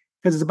that?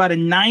 Because it's about a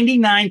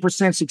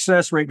 99%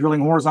 success rate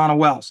drilling horizontal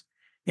wells.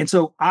 And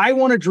so I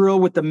want to drill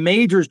what the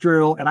majors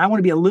drill, and I want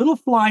to be a little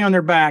fly on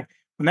their back.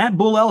 When that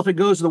bull elephant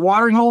goes to the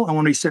watering hole, I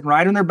want to be sitting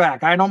right on their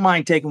back. I don't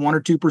mind taking 1 or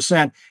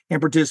 2%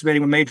 and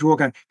participating with major oil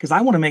companies because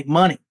I want to make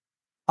money.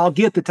 I'll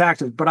get the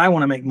taxes, but I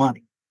want to make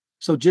money.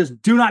 So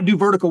just do not do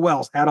vertical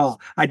wells at all.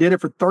 I did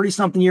it for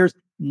 30-something years.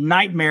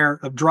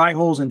 Nightmare of dry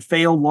holes and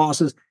failed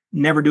losses.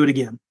 Never do it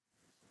again.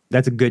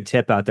 That's a good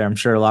tip out there. I'm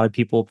sure a lot of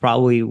people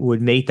probably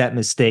would make that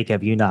mistake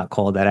have you not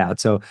called that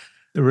out. So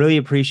I really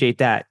appreciate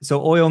that.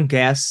 So oil and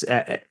gas,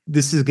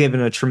 this has given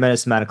a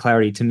tremendous amount of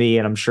clarity to me,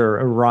 and I'm sure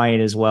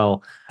Ryan as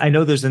well. I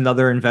know there's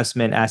another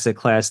investment asset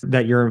class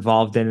that you're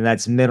involved in, and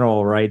that's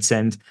mineral rights.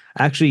 And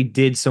I actually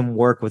did some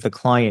work with a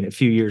client a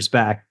few years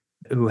back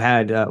who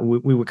had,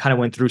 we kind of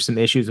went through some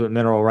issues with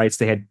mineral rights.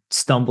 They had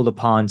stumbled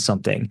upon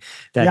something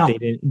that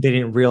they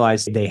didn't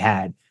realize they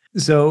had.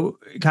 So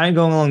kind of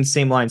going along the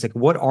same lines, like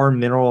what are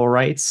mineral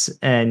rights,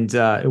 and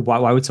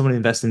why would someone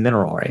invest in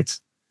mineral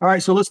rights? All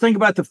right, so let's think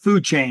about the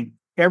food chain.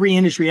 Every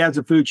industry has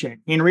a food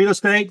chain. In real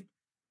estate,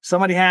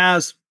 somebody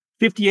has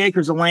 50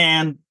 acres of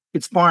land.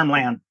 It's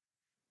farmland.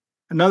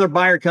 Another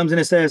buyer comes in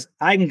and says,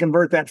 I can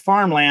convert that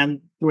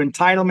farmland through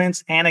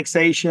entitlements,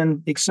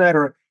 annexation, et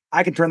cetera.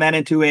 I can turn that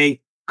into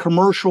a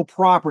commercial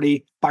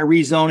property by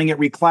rezoning it,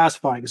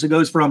 reclassifying. So it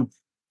goes from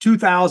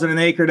 2,000 an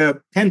acre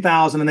to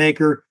 10,000 an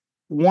acre.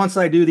 Once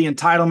I do the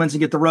entitlements and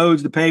get the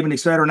roads, the pavement, et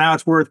cetera, now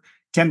it's worth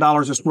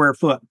 $10 a square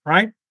foot,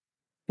 right?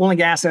 Oil and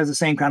gas has the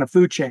same kind of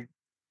food chain.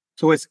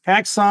 So it's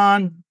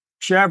Exxon,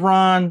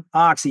 Chevron,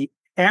 Oxy.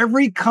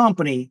 Every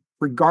company,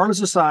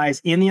 regardless of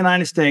size in the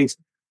United States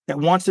that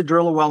wants to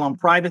drill a well on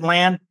private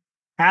land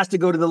has to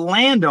go to the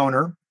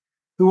landowner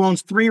who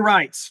owns 3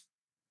 rights.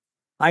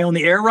 I own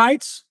the air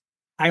rights.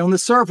 I own the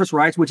surface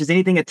rights, which is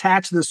anything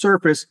attached to the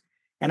surface.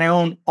 And I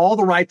own all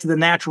the rights to the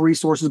natural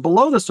resources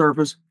below the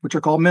surface, which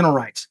are called mineral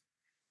rights.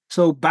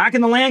 So back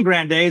in the land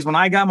grant days, when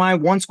I got my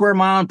 1 square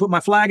mile and put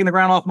my flag in the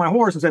ground off my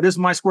horse and said, this is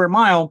my square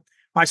mile,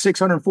 my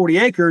 640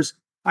 acres,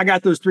 I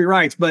got those 3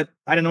 rights, but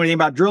I didn't know anything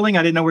about drilling.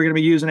 I didn't know we were going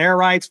to be using air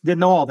rights.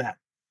 Didn't know all that.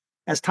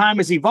 As time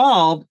has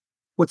evolved,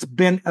 what's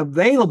been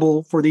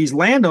available for these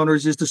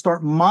landowners is to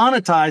start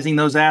monetizing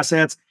those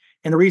assets.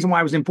 And the reason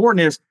why it was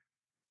important is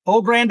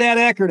old granddad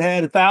Eckard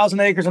had 1,000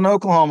 acres in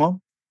Oklahoma,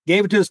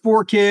 gave it to his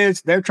 4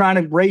 kids. They're trying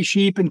to raise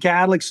sheep and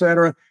cattle, et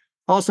cetera.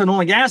 All of a sudden,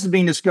 oil and gas is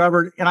being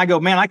discovered. And I go,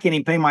 man, I can't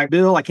even pay my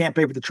bill. I can't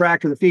pay for the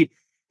tractor, the feed.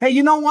 Hey,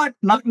 you know what?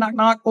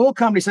 Knock. Oil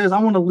company says, I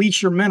want to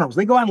lease your minerals.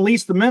 They go out and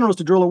lease the minerals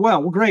to drill a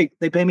well. Well, great.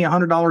 They pay me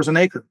 $100 an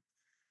acre.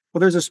 Well,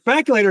 there's a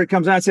speculator that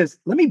comes out and says,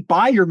 let me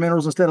buy your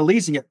minerals instead of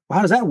leasing it. Well,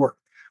 how does that work?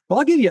 Well,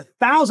 I'll give you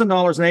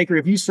 $1,000 an acre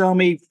if you sell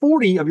me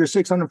 40 of your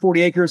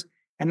 640 acres.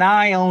 And now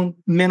I own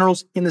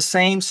minerals in the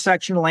same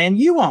section of land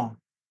you own.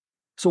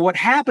 So what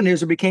happened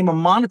is there became a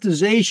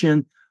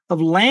monetization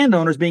of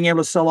landowners being able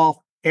to sell off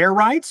air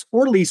rights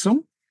or lease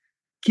them,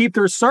 keep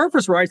their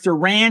surface rights, their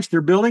ranch,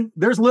 their building.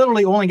 There's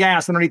literally oil and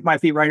gas underneath my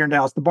feet right here in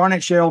Dallas. The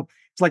Barnett Shale,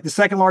 it's like the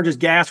 2nd largest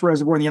gas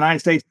reservoir in the United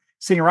States,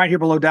 sitting right here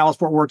below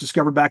Dallas-Fort Worth,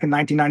 discovered back in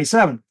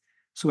 1997.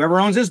 So whoever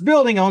owns this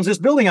building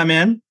I'm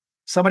in.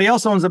 Somebody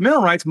else owns the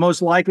mineral rights,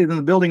 most likely than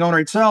the building owner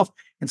itself,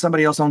 and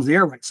somebody else owns the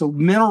air rights. So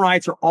mineral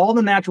rights are all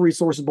the natural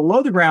resources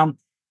below the ground.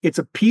 It's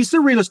a piece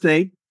of real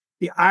estate.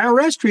 The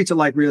IRS treats it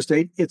like real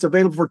estate. It's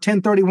available for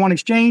 1031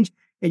 exchange,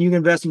 and you can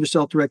invest in your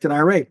self-directed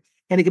IRA.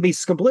 And it can be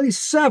completely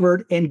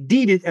severed and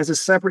deeded as a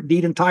separate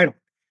deed and title.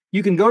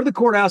 You can go to the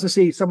courthouse and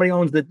see somebody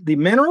owns the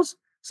minerals,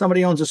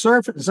 somebody owns the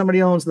surface, and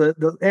somebody owns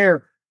the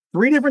air.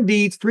 3 different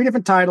deeds, 3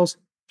 different titles,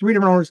 3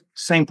 different owners,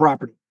 same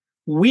property.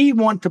 We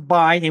want to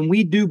buy, and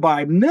we do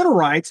buy mineral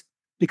rights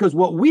because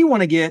what we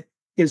want to get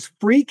is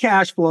free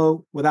cash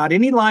flow without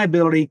any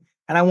liability.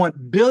 And I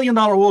want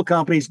billion-dollar oil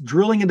companies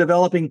drilling and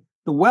developing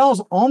the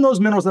wells on those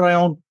minerals that I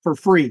own for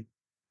free.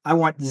 I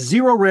want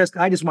 0 risk.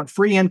 I just want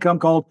free income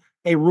called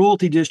a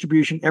royalty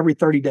distribution every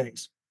 30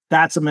 days.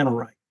 That's a mineral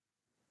right.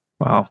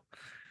 Wow.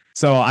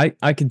 So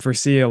I could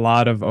foresee a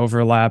lot of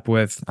overlap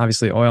with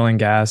obviously oil and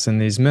gas and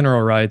these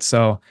mineral rights.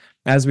 So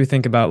as we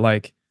think about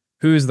like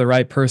who's the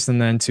right person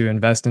then to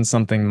invest in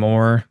something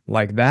more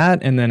like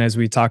that? And then as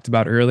we talked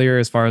about earlier,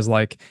 as far as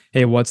like,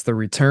 hey, what's the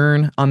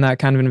return on that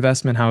kind of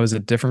investment? How is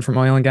it different from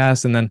oil and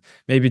gas? And then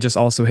maybe just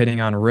also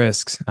hitting on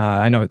risks.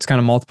 I know it's kind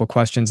of multiple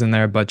questions in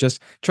there, but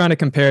just trying to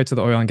compare it to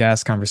the oil and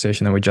gas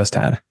conversation that we just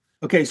had.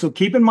 Okay, so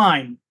keep in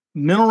mind,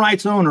 mineral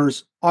rights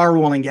owners are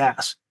oil and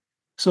gas.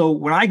 So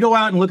when I go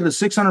out and look at a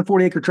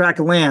 640 acre tract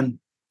of land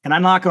and I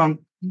knock on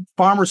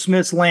Farmer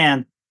Smith's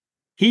land,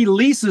 he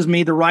leases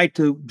me the right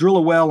to drill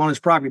a well on his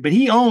property, but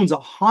he owns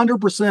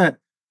 100%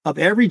 of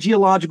every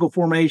geological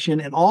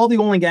formation and all the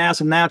oil and gas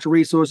and natural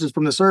resources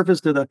from the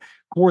surface to the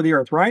core of the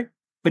earth, right?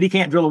 But he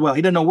can't drill a well.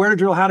 He doesn't know where to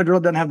drill, how to drill,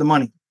 doesn't have the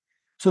money.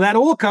 So that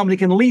oil company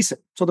can lease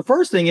it. So the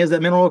first thing is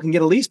that mineral oil can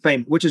get a lease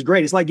payment, which is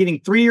great. It's like getting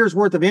 3 years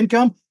worth of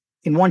income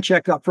in one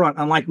check up front,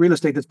 unlike real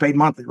estate that's paid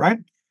monthly, right?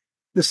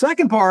 The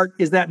second part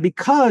is that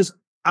because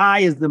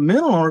I, as the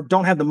mineral owner,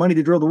 don't have the money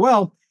to drill the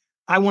well,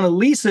 I want to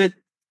lease it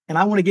and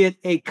I want to get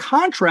a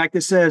contract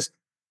that says,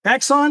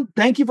 Exxon,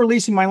 thank you for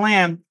leasing my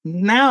land.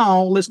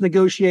 Now let's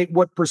negotiate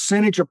what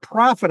percentage of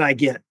profit I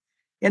get.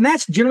 And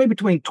that's generally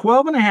between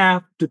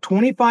 12.5% to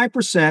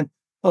 25%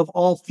 of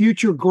all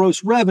future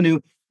gross revenue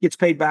gets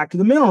paid back to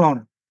the mineral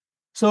owner.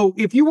 So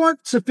if you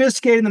weren't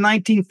sophisticated in the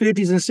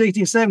 1950s and 60s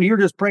and 70s, you're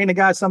just praying to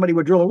God somebody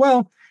would drill a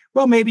well.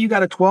 Well, maybe you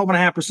got a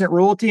 12.5%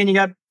 royalty and you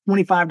got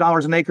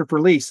 $25 an acre for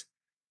lease.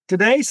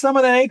 Today, some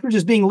of that acreage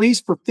is being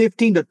leased for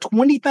 $15,000 to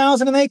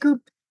 $20,000 an acre,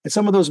 and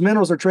some of those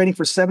minerals are trading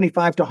for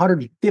 $75,000 to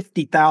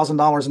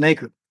 $150,000 an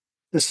acre.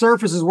 The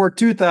surface is worth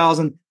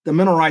 $2,000. The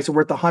mineral rights are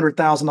worth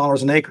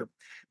 $100,000 an acre.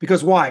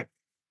 Because why?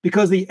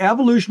 Because the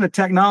evolution of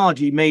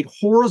technology made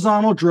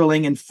horizontal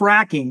drilling and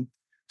fracking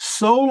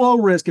so low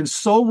risk and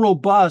so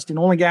robust in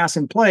oil and gas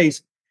in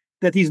place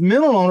that these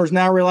mineral owners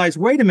now realize,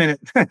 wait a minute,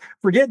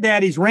 forget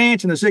daddy's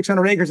ranch and the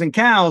 600 acres and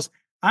cows.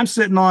 I'm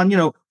sitting on,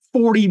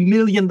 $40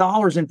 million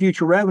in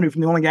future revenue from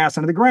the oil and gas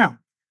under the ground.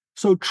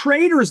 So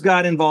traders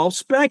got involved,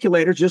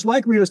 speculators, just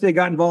like real estate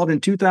got involved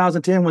in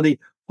 2010 when the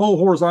whole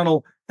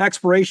horizontal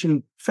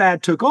exploration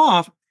fad took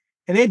off.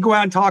 And they'd go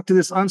out and talk to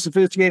this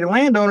unsophisticated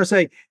landowner,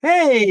 say,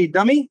 hey,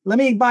 dummy, let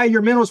me buy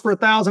your minerals for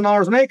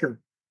 $1,000 an acre.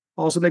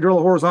 All of a sudden, they drill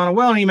a horizontal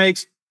well and he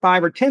makes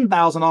 $5,000 or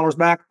 $10,000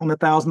 back on the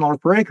 $1,000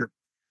 per acre.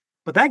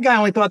 But that guy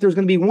only thought there was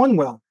going to be one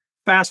well.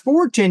 Fast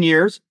forward 10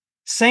 years,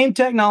 same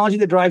technology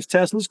that drives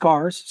Tesla's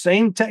cars,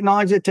 same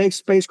technology that takes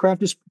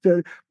spacecraft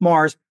to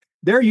Mars.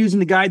 They're using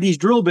to guide these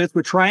drill bits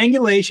with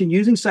triangulation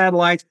using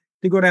satellites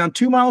to go down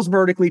 2 miles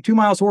vertically, 2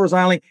 miles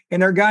horizontally,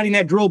 and they're guiding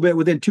that drill bit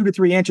within 2 to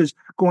 3 inches,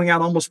 going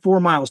out almost 4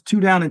 miles, 2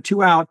 down and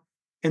 2 out.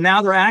 And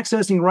now they're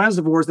accessing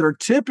reservoirs that are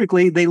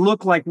typically, they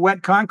look like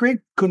wet concrete,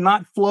 could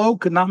not flow,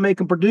 could not make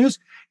them produce.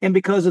 And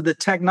because of the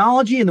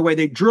technology and the way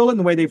they drill it and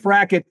the way they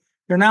frack it,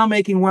 they're now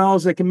making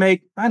wells that can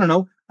make,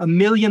 1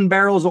 million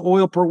barrels of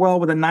oil per well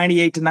with a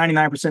 98 to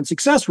 99%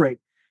 success rate.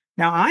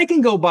 Now, I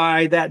can go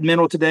buy that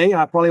mineral today.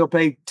 I probably will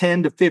pay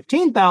 $10,000 to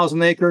 $15,000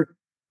 an acre,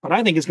 but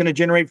I think it's going to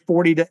generate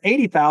 $40,000 to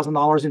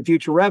 $80,000 in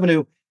future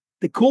revenue.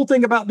 The cool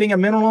thing about being a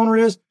mineral owner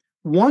is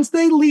once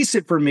they lease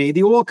it for me,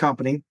 the oil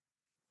company,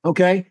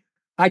 okay,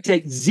 I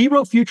take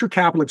zero future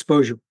capital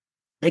exposure.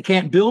 They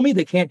can't bill me.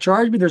 They can't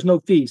charge me. There's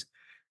no fees.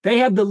 They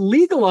have the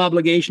legal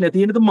obligation at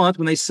the end of the month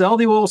when they sell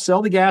the oil,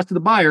 sell the gas to the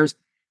buyers.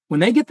 When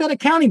they get that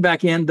accounting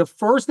back in, the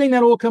first thing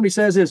that oil company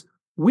says is,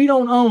 we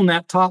don't own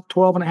that top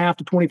 12.5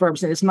 to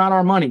 25%. It's not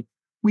our money.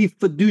 We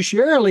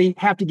fiduciarily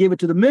have to give it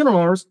to the mineral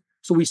owners.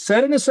 So we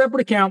set it in a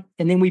separate account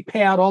and then we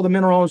pay out all the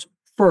mineral owners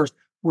first.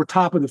 We're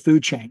top of the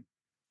food chain.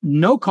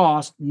 No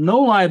cost, no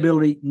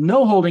liability,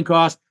 no holding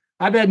cost.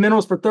 I've had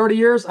minerals for 30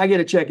 years. I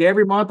get a check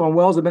every month on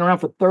wells that have been around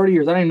for 30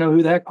 years. I don't even know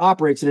who the heck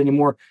operates it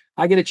anymore.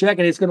 I get a check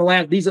and it's going to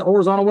last, these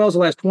horizontal wells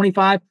will last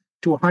 25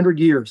 to 100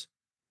 years.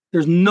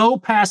 There's no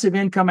passive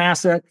income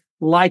asset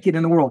like it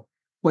in the world.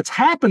 What's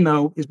happened,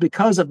 though, is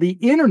because of the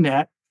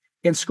internet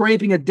and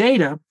scraping of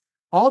data,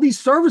 all these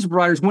service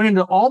providers went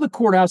into all the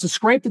courthouses,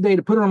 scraped the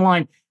data, put it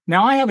online.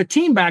 Now I have a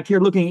team back here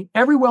looking at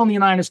every well in the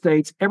United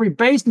States, every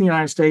base in the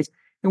United States,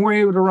 and we're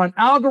able to run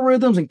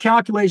algorithms and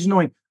calculations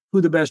knowing who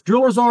the best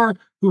drillers are,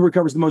 who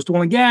recovers the most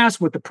oil and gas,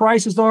 what the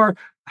prices are,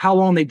 how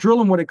long they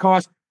drill and what it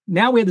costs.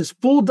 Now we have this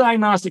full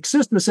diagnostic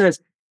system that says,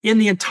 in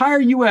the entire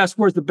U.S.,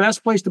 where's the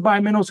best place to buy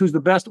minerals, who's the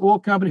best oil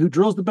company, who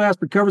drills the best,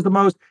 recovers the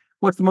most,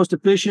 what's the most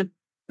efficient.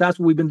 That's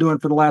what we've been doing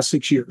for the last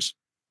 6 years.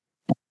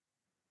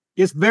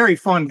 It's very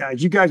fun,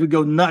 guys. You guys would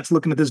go nuts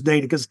looking at this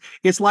data because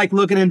it's like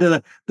looking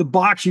into the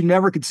box you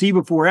never could see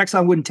before.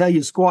 Exxon wouldn't tell you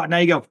to squat. Now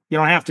you go, you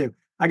don't have to.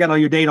 I got all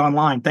your data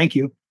online. Thank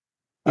you.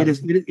 It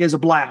is a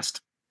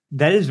blast.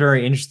 That is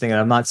very interesting.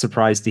 And I'm not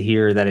surprised to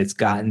hear that it's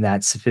gotten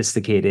that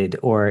sophisticated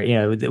or,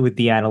 with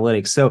the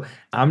analytics. So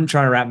I'm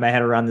trying to wrap my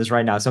head around this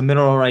right now. So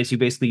mineral rights,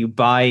 you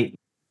buy,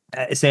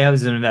 say I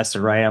was an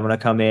investor, right? I'm going to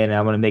come in and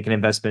I'm going to make an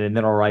investment in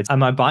mineral rights.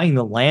 Am I buying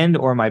the land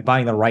or am I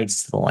buying the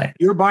rights to the land?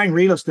 You're buying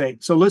real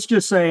estate. So let's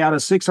just say out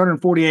of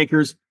 640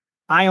 acres,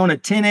 I own a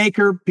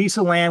 10-acre piece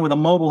of land with a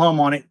mobile home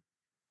on it.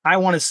 I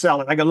want to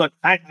sell it. I go, look,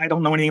 I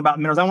don't know anything about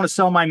minerals. I want to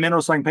sell my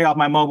minerals so I can pay off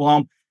my mobile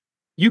home.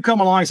 You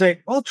come along and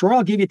say, well, Troy,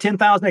 I'll give you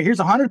 $10,000. Here's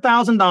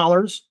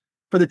 $100,000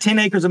 for the 10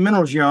 acres of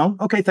minerals you own.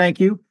 Okay,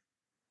 thank you.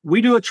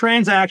 We do a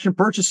transaction,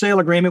 purchase sale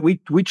agreement.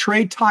 We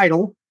trade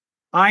title.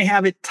 I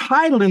have it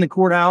titled in the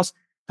courthouse,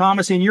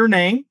 Thomas, in your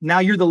name. Now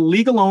you're the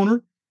legal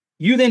owner.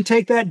 You then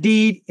take that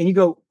deed and you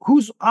go,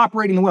 who's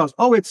operating the wells?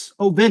 Oh, it's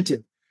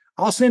Oventive.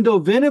 I'll send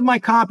Oventive my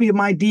copy of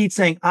my deed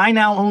saying I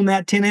now own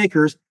that 10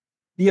 acres.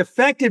 The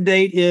effective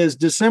date is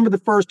December the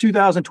 1st,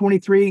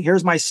 2023.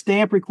 Here's my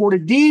stamp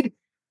recorded deed.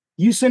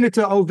 You send it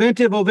to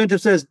Oventive.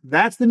 Oventive says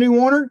that's the new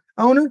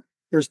owner.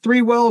 There's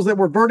 3 wells that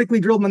were vertically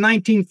drilled in the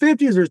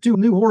 1950s. There's 2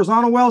 new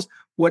horizontal wells.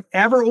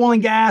 Whatever oil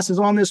and gas is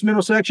on this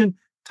mineral section,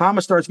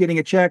 Thomas starts getting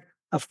a check.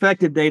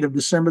 Effective date of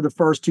December the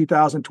 1st,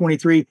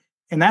 2023.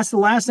 And that's the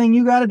last thing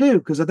you got to do,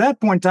 because at that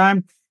point in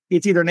time,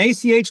 it's either an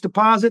ACH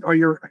deposit or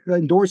you're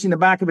endorsing the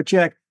back of a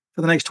check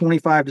for the next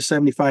 25 to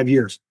 75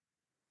 years.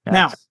 Yes.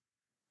 Now,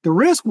 the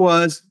risk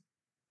was,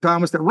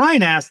 Thomas, that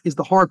Ryan asked is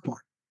the hard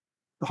part.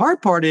 The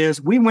hard part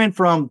is we went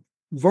from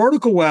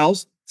vertical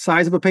wells,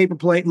 size of a paper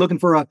plate, looking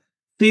for a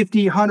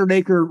 50, 100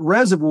 acre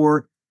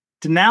reservoir,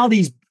 to now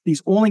these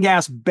oil and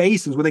gas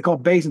basins, what they call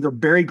basins, they're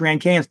buried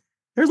Grand Canyons.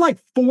 There's like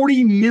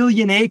 40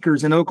 million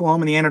acres in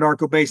Oklahoma in the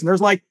Anadarko Basin.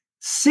 There's like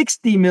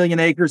 60 million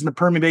acres in the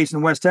Permian Basin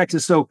in West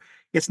Texas. So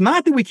it's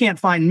not that we can't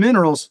find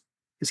minerals,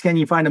 it's can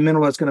you find a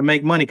mineral that's going to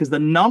make money? Because the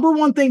number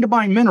one thing to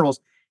buying minerals,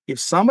 if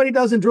somebody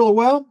doesn't drill a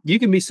well, you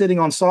can be sitting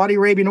on Saudi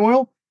Arabian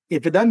oil.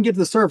 If it doesn't get to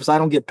the surface, I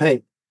don't get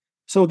paid.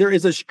 So there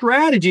is a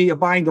strategy of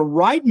buying the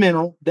right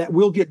mineral that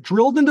will get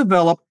drilled and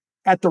developed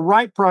at the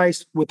right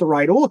price with the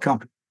right oil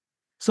company.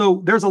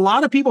 So there's a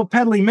lot of people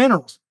peddling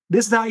minerals.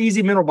 This is how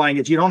easy mineral buying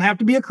is. You don't have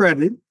to be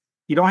accredited.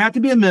 You don't have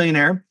to be a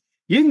millionaire.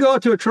 You can go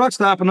to a truck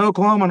stop in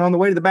Oklahoma and on the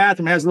way to the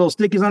bathroom has little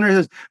stickies on there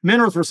that says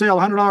minerals for sale,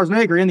 $100 an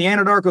acre in the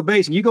Anadarko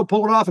Basin. You go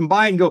pull it off and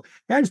buy it and go,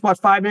 yeah, I just bought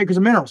 5 acres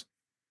of minerals.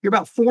 You're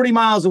about 40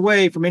 miles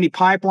away from any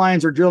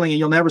pipelines or drilling, and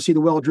you'll never see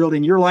the well drilled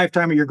in your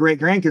lifetime or your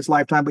great-grandkids'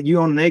 lifetime, but you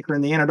own an acre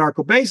in the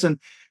Anadarko Basin.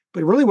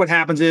 But really what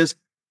happens is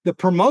the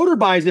promoter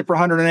buys it for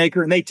 $100 an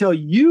acre, and they tell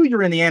you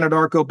you're in the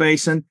Anadarko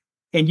Basin,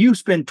 and you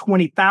spend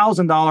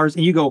 $20,000,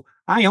 and you go,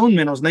 I own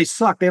minerals, and they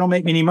suck. They don't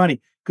make me any money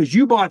because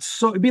you bought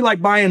it'd be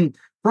like buying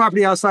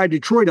property outside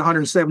Detroit,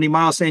 170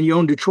 miles, saying you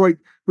own Detroit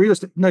real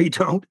estate. No, you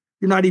don't.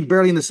 You're not even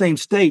barely in the same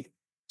state.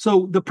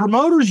 So the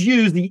promoters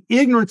use the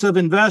ignorance of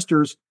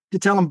investors to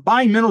tell them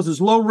buying minerals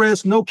is low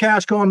risk, no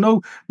cash call,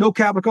 no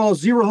capital call,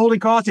 zero holding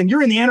costs, and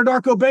you're in the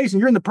Anadarko Basin,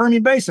 you're in the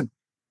Permian Basin.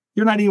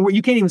 You're not even,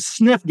 you can't even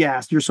sniff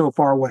gas. You're so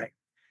far away.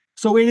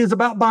 So it is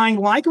about buying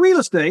like real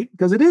estate,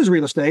 because it is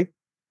real estate.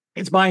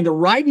 It's buying the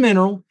right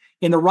mineral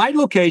in the right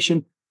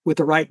location with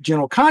the right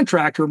general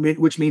contractor,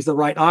 which means the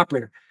right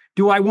operator.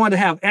 Do I want to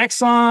have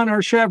Exxon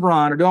or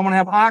Chevron, or do I want to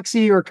have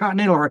Oxy or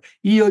Continental or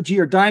EOG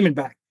or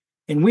Diamondback?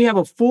 And we have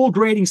a full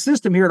grading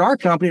system here at our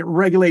company. It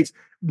regulates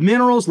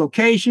minerals,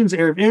 locations,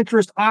 area of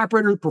interest,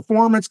 operator,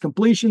 performance,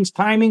 completions,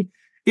 timing.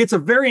 It's a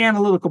very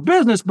analytical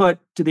business, but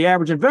to the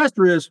average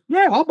investor is,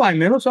 yeah, I'll buy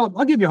minerals. I'll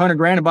give you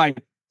 $100,000 and buy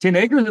 10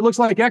 acres. It looks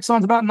like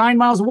Exxon's about 9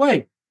 miles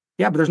away.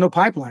 Yeah, but there's no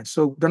pipeline,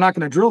 so they're not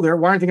going to drill there.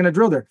 Why aren't they going to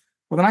drill there?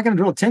 Well, they're not going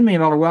to drill a $10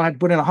 million well and have to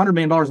put in $100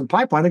 million in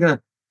pipeline. They're going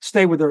to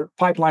stay where their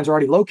pipelines are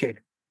already located.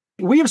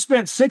 We have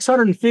spent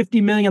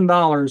 $650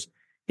 million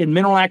in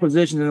mineral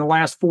acquisitions in the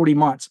last 40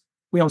 months.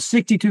 We own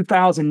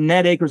 62,000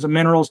 net acres of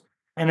minerals.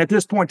 And at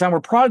this point in time, we're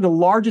probably the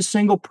largest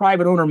single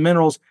private owner of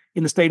minerals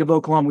in the state of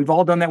Oklahoma. We've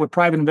all done that with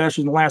private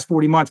investors in the last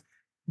 40 months.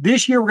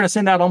 This year, we're going to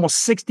send out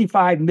almost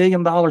 $65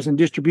 million in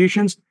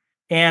distributions.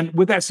 And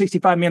with that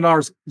 $65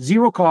 million,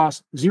 zero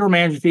cost, zero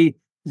management fee,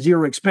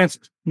 zero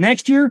expenses.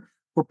 Next year,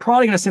 we're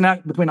probably going to send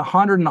out between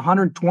 $100 and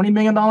 $120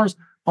 million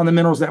on the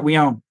minerals that we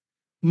own.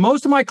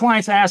 Most of my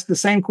clients ask the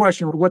same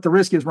question, what the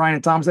risk is, Ryan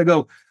and Thomas. They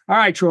go, all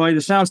right, Troy,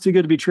 this sounds too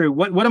good to be true.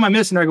 What am I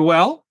missing? I go,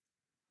 well,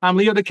 I'm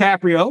Leo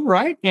DiCaprio,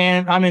 right?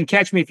 And I'm in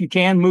Catch Me If You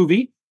Can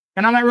movie.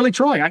 And I'm not really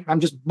Troy. I'm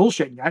just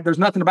bullshitting. There's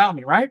nothing about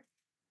me, right?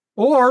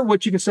 Or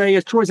what you can say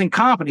is Troy's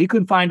incompetent. He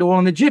couldn't find oil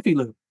in the Jiffy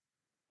Lube.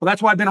 Well,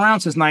 that's why I've been around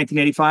since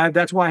 1985.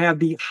 That's why I have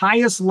the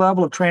highest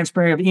level of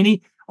transparency of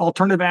any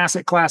alternative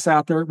asset class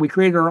out there. We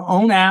created our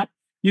own app.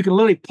 You can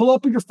literally pull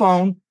up with your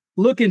phone,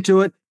 look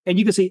into it, and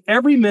you can see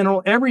every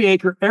mineral, every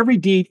acre, every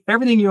deed,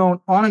 everything you own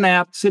on an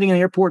app sitting in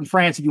the airport in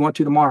France if you want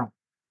to tomorrow.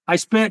 I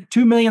spent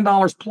 $2 million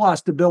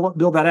plus to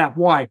build that app.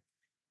 Why?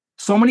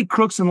 So many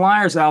crooks and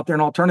liars out there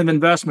in alternative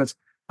investments.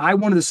 I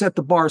wanted to set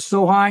the bar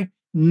so high,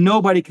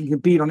 nobody can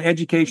compete on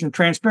education and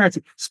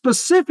transparency,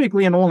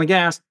 specifically in oil and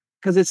gas,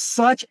 because it's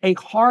such a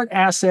hard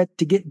asset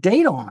to get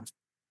data on.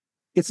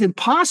 It's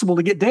impossible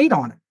to get data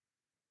on it.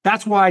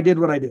 That's why I did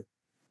what I did.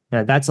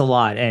 Yeah, that's a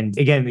lot. And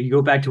again, you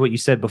go back to what you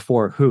said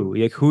before, who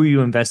are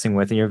you investing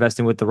with? And you're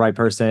investing with the right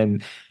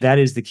person. That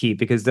is the key,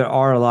 because there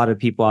are a lot of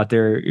people out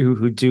there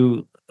who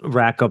do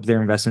rack up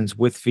their investments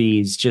with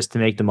fees just to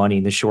make the money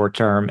in the short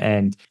term.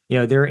 And,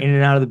 they're in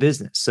and out of the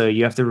business. So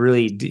you have to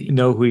really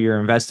know who you're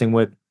investing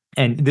with.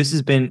 And this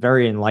has been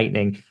very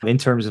enlightening in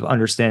terms of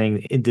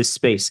understanding in this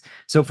space.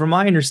 So from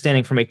my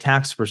understanding, from a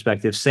tax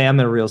perspective, say I'm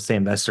a real estate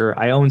investor,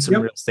 I own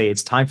some real estate.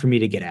 It's time for me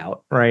to get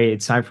out, right?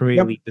 It's time for me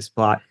to leave this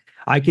plot.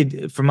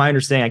 From my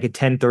understanding, I could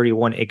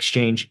 1031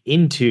 exchange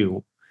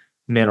into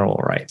mineral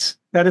rights.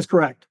 That is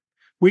correct.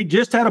 We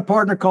just had a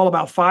partner call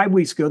about 5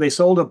 weeks ago. They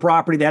sold a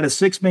property that had a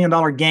 $6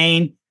 million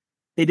gain.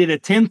 They did a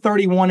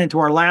 1031 into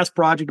our last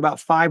project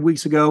about 5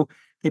 weeks ago.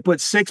 They put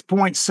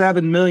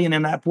 $6.7 million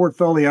in that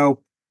portfolio.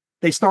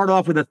 They start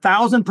off with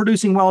 1,000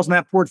 producing wells in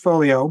that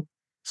portfolio.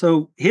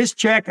 So his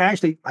check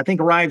actually, I think,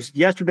 arrives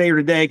yesterday or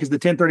today because the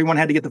 1031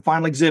 had to get the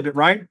final exhibit,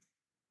 right?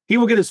 He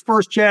will get his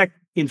first check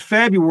in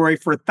February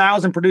for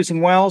 1,000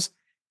 producing wells.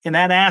 And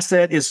that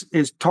asset is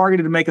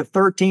targeted to make a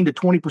 13 to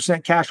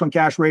 20% cash on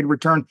cash rate of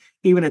return,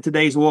 even at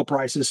today's oil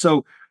prices.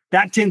 So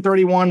that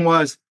 1031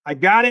 was, I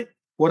got it.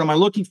 What am I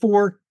looking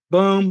for?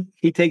 Boom.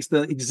 He takes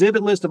the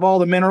exhibit list of all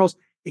the minerals.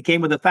 It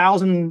came with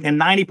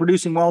 1,090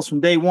 producing wells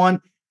from day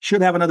one.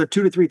 Should have another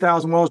 2,000 to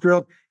 3,000 wells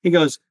drilled. He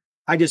goes,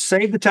 I just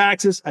saved the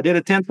taxes. I did a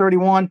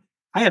 1031.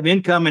 I have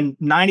income in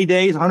 90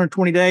 days,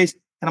 120 days,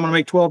 and I'm going to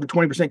make 12 to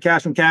 20%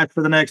 cash on cash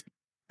for the next,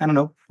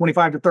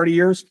 25 to 30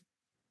 years.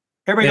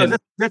 Everybody goes,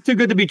 that's too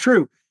good to be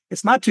true.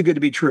 It's not too good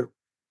to be true.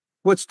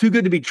 What's too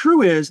good to be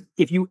true is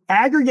if you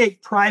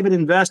aggregate private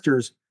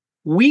investors,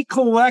 we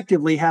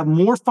collectively have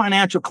more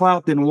financial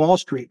clout than Wall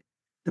Street.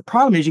 The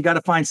problem is you got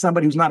to find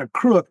somebody who's not a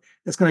crook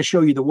that's going to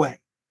show you the way.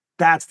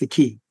 That's the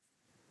key.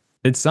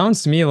 It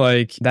sounds to me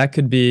like that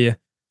could be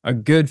a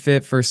good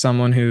fit for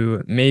someone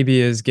who maybe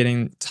is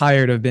getting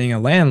tired of being a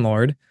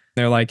landlord.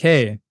 They're like,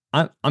 hey,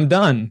 I'm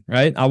done,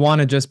 right? I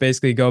want to just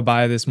basically go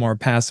buy this more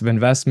passive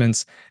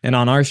investments. And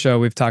on our show,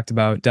 we've talked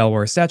about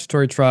Delaware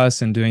statutory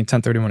trusts and doing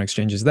 1031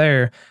 exchanges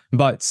there.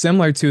 But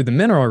similar to the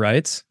mineral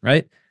rights,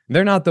 right?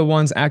 They're not the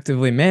ones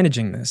actively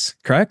managing this,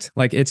 correct?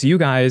 Like it's you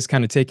guys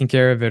kind of taking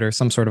care of it or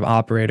some sort of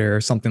operator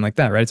or something like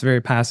that, right? It's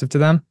very passive to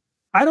them.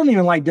 I don't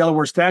even like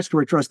Delaware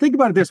statutory trust. Think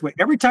about it this way.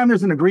 Every time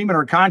there's an agreement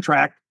or a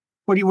contract,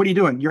 what are you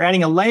doing? You're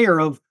adding a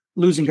layer of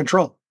losing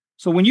control.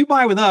 So when you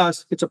buy with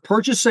us, it's a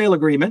purchase sale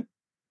agreement.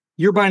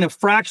 You're buying a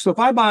fraction. So if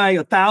I buy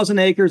 1,000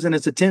 acres and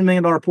it's a $10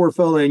 million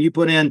portfolio and you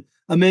put in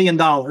 $1 million,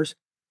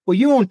 well,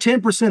 you own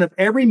 10% of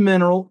every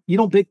mineral. You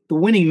don't pick the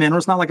winning mineral.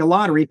 It's not like a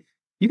lottery.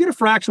 You get a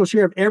fractional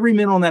share of every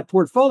mineral in that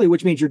portfolio,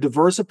 which means you're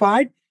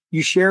diversified.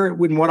 You share it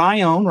with what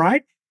I own,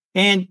 right?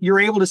 And you're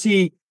able to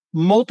see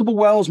multiple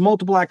wells,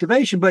 multiple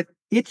activation, but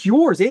it's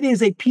yours. It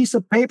is a piece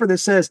of paper that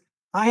says,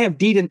 I have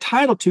deed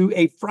entitled to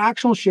a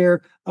fractional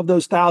share of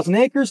those 1,000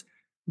 acres.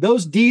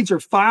 Those deeds are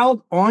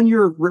filed on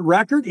your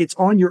record. It's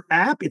on your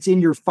app. It's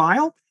in your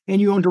file, and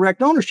you own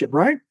direct ownership,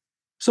 right?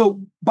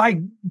 So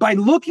by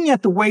looking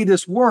at the way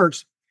this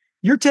works,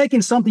 you're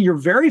taking something you're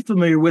very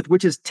familiar with,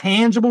 which is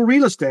tangible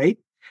real estate,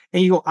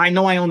 and you go, I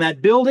know I own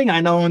that building.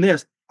 I know I own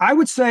this. I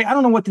would say, I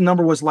don't know what the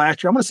number was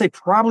last year. I'm going to say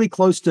probably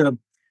close to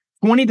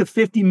 $20 to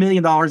 $50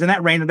 million in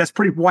that range. And that's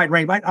pretty wide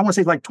range. I want to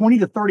say like $20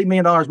 to $30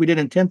 million we did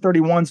in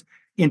 1031s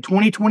in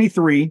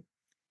 2023.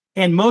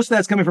 And most of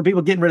that's coming from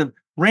people getting rid of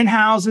rent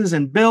houses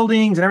and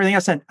buildings and everything. I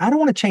said, I don't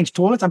want to change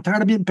toilets. I'm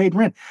tired of getting paid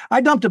rent.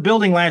 I dumped a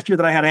building last year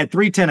that I had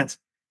 3 tenants.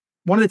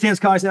 One of the tenants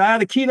called. I said,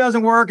 the key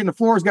doesn't work and the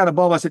floor's got a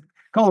bulb. I said,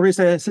 call the real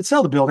estate. I said,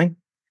 sell the building.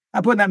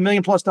 I put in that $1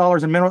 million+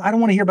 in mineral. I don't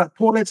want to hear about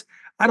toilets.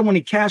 I don't want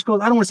any cash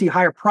flows. I don't want to see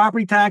higher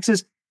property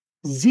taxes.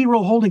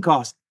 Zero holding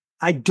costs.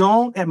 I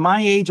don't, at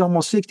my age,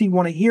 almost 60,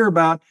 want to hear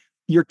about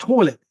your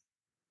toilet.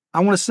 I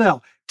want to sell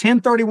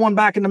 1031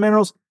 back into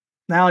minerals.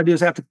 Now all I do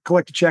is have to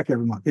collect a check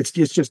every month. It's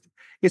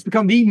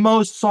become the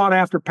most sought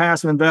after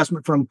passive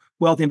investment from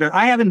wealthy investors.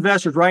 I have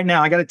investors right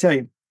now. I got to tell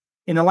you,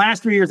 in the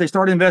last 3 years, they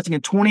started investing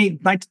in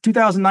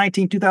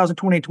 2019,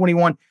 2020, and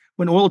 21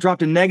 when oil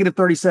dropped to negative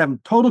 37.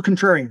 Total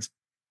contrarians.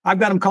 I've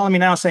got them calling me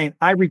now saying,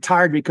 I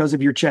retired because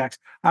of your checks.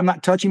 I'm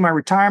not touching my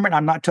retirement.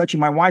 I'm not touching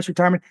my wife's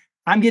retirement.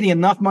 I'm getting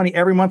enough money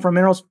every month from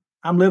minerals.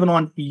 I'm living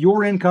on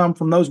your income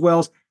from those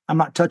wells. I'm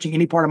not touching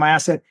any part of my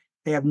asset.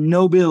 They have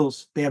no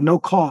bills. They have no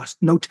cost,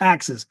 no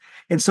taxes.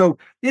 And so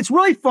it's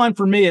really fun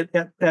for me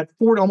at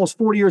almost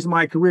 40 years of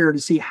my career to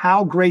see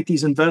how great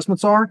these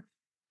investments are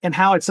and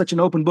how it's such an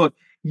open book.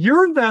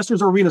 Your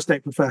investors are real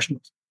estate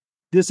professionals.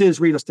 This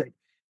is real estate.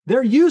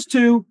 They're used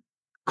to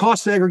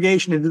cost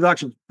segregation and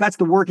deductions. That's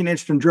the working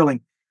interest in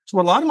drilling. So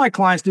what a lot of my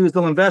clients do is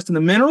they'll invest in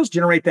the minerals,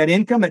 generate that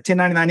income, that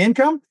 1099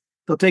 income.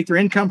 They'll take their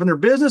income from their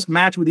business,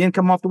 match with the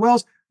income off the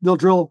wells. They'll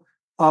drill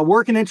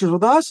working interest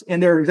with us,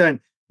 and they're then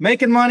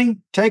making money,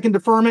 taking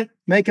deferment,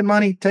 making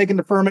money, taking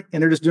deferment,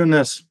 and they're just doing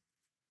this.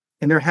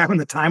 And they're having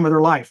the time of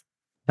their life.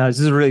 No, this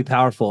is really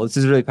powerful. This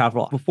is really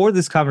powerful. Before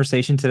this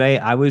conversation today,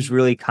 I was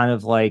really kind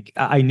of like,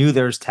 I knew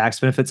there's tax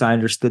benefits. I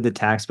understood the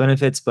tax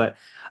benefits, but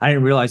I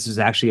didn't realize it was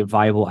actually a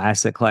viable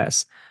asset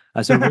class.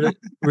 So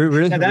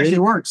really, that actually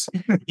works.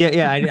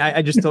 Yeah.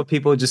 I just thought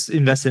people just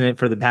invest in it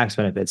for the tax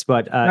benefits,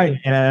 but right.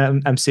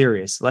 And I'm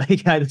serious.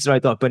 Like that's what I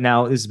thought. But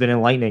now this has been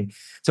enlightening.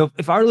 So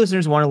if our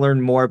listeners want to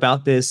learn more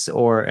about this,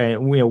 or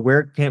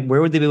where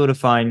would they be able to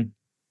find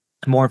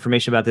more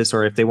information about this,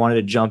 or if they wanted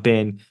to jump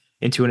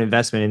into an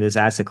investment in this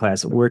asset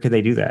class, where could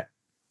they do that?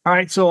 All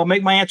right. So I'll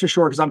make my answer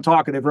short because I'm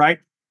talkative, right?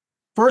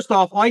 First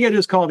off, all you got to do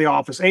is call the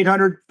office,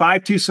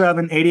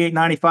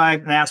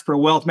 800-527-8895, and ask for a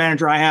wealth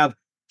manager. I have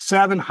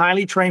 7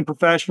 highly trained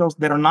professionals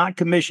that are not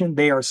commissioned.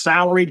 They are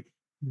salaried.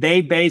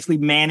 They basically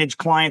manage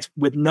clients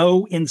with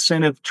no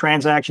incentive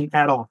transaction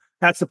at all.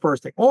 That's the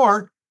first thing.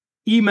 Or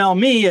email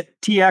me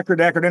at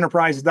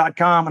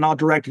teckard@eckardenterprises.com and I'll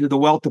direct you to the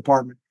wealth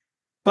department.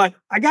 But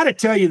I got to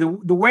tell you,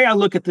 the way I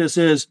look at this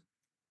is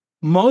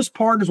most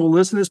partners will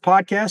listen to this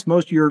podcast.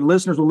 Most of your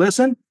listeners will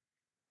listen.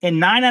 And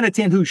 9 out of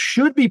 10 who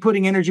should be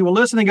putting energy will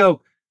listen and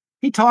go,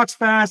 he talks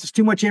fast. It's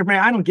too much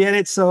information. I don't get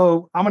it.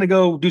 So I'm going to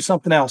go do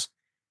something else.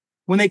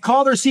 When they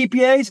call their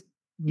CPAs,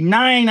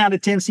 9 out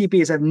of 10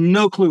 CPAs have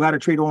no clue how to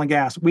treat oil and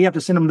gas. We have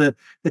to send them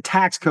the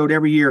tax code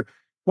every year.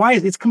 Why?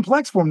 It's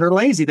complex for them. They're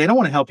lazy. They don't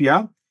want to help you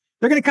out.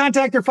 They're going to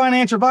contact their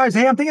financial advisor.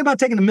 Hey, I'm thinking about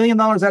taking $1 million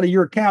out of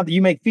your account that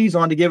you make fees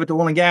on to give it to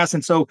oil and gas.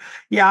 And so,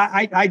 you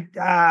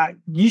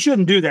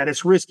shouldn't do that.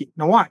 It's risky.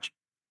 Now watch.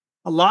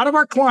 A lot of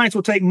our clients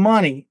will take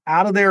money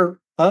out of their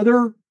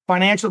other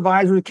financial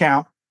advisor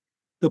account.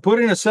 They'll put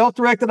it in a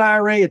self-directed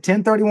IRA, a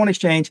 1031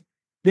 exchange.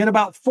 Then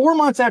about 4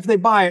 months after they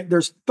buy it,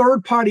 there's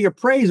third-party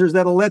appraisers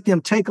that'll let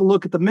them take a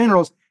look at the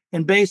minerals.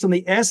 And based on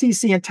the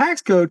SEC and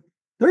tax code,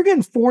 they're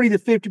getting 40 to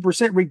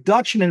 50%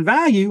 reduction in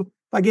value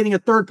by getting a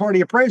third-party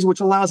appraisal,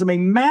 which allows them a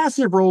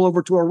massive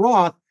rollover to a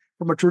Roth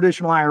from a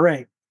traditional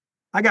IRA.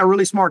 I got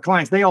really smart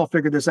clients. They all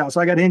figured this out. So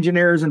I got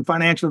engineers and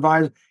financial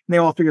advisors, and they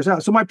all figure this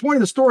out. So my point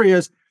of the story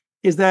is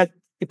that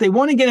if they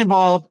want to get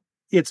involved,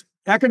 it's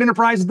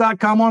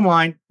EckardEnterprises.com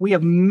online. We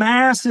have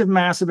massive,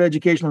 massive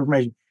educational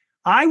information.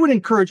 I would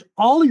encourage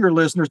all of your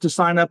listeners to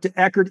sign up to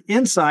Eckard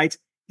Insights.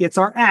 It's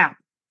our app.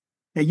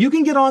 Now, you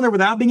can get on there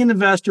without being an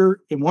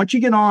investor. And once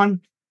you get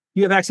on,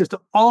 you have access to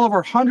all of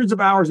our hundreds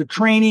of hours of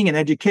training and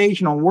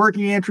education on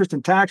working interest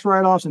and tax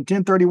write-offs and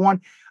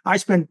 1031. I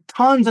spend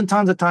tons and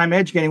tons of time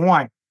educating.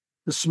 Why?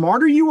 The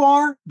smarter you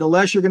are, the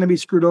less you're going to be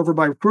screwed over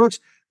by crooks.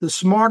 The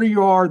smarter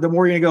you are, the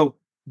more you're going to go,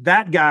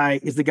 that guy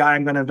is the guy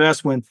I'm going to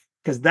invest with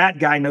because that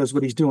guy knows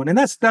what he's doing. And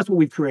that's what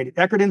we've created.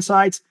 Eckard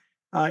Insights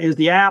is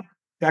the app.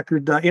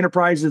 Eckard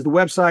Enterprise is the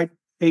website.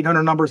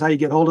 800 numbers, how you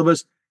get hold of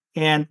us.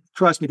 And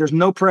trust me, there's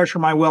no pressure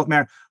on my wealth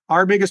man.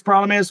 Our biggest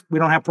problem is we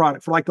don't have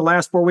product. For like the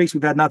last 4 weeks,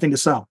 we've had nothing to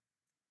sell.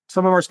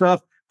 Some of our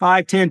stuff,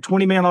 $5, $10,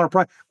 $20 million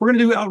product. We're going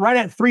to do right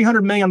at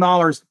 $300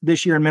 million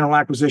this year in mineral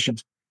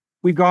acquisitions.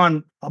 We've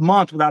gone a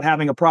month without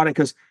having a product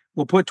because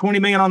we'll put 20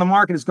 million on the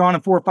market. It's gone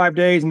in 4 or 5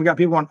 days. And we got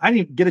people going, I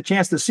didn't even get a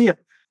chance to see it.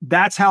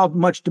 That's how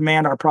much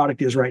demand our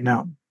product is right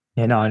now.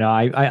 Yeah, no,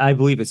 I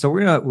believe it. So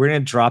we're gonna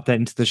drop that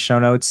into the show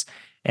notes,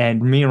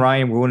 and me and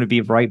Ryan, we're going to be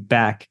right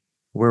back.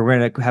 We're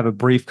going to have a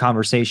brief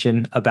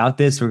conversation about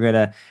this. We're going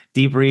to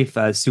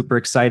debrief. Super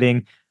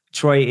exciting.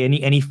 Troy,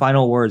 any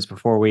final words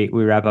before we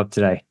wrap up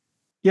today?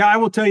 Yeah, I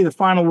will tell you the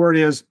final word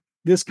is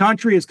this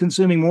country is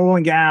consuming more oil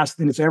and gas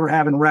than it's ever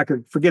had in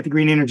record. Forget the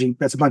green energy.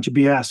 That's a bunch of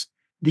BS.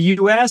 The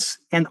U.S.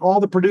 and all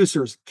the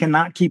producers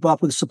cannot keep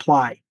up with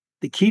supply.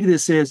 The key to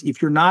this is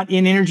if you're not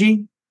in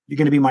energy, you're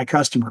going to be my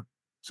customer.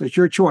 So it's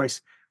your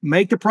choice.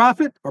 Make the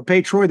profit or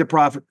pay Troy the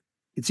profit.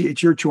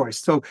 It's your choice.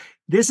 So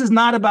this is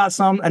not about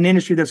an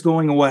industry that's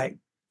going away.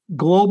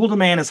 Global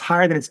demand is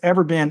higher than it's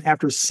ever been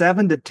after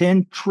 $7 to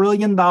 $10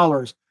 trillion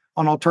on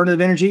alternative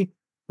energy.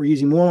 We're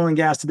using more oil and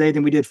gas today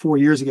than we did 4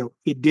 years ago.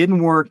 It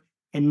didn't work.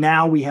 And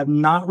now we have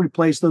not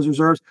replaced those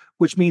reserves,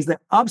 which means the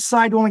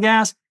upside to oil and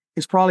gas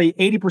is probably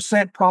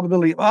 80%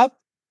 probability up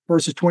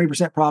versus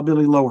 20%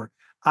 probability lower.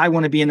 I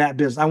want to be in that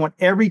business. I want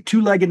every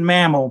two-legged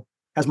mammal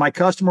as my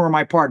customer or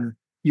my partner.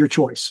 Your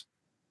choice.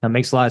 That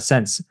makes a lot of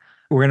sense.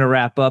 We're going to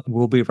wrap up.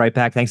 We'll be right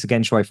back. Thanks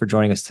again, Troy, for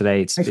joining us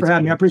today. Thanks for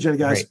having me. I appreciate it,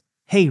 guys. Great.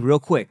 Hey, real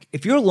quick,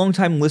 if you're a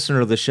longtime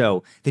listener of the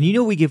show, then you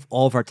know we give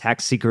all of our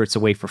tax secrets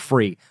away for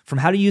free. From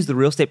how to use the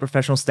real estate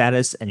professional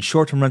status and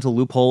short-term rental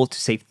loophole to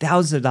save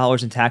thousands of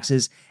dollars in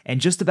taxes and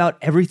just about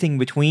everything in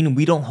between,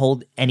 we don't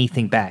hold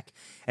anything back.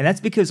 And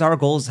that's because our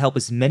goal is to help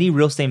as many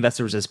real estate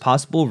investors as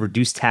possible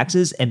reduce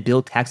taxes and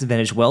build tax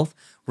advantage wealth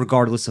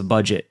regardless of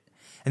budget.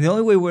 And the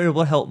only way we're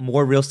able to help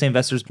more real estate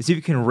investors is if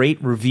you can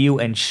rate, review,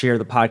 and share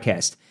the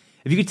podcast.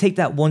 If you could take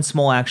that one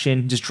small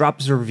action, just drop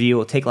us a review.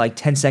 It'll take like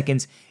 10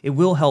 seconds. It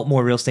will help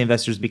more real estate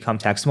investors become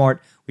tax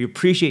smart. We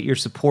appreciate your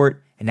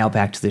support. And now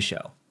back to the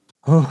show.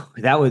 Oh,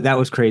 that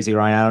was crazy,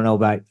 Ryan. I don't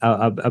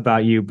know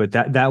about you, but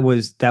that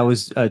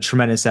was a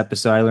tremendous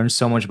episode. I learned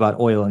so much about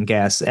oil and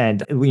gas,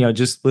 and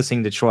just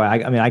listening to Troy,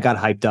 I got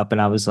hyped up,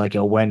 and I was like,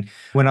 when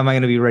am I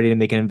going to be ready to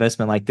make an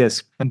investment like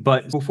this?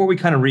 But before we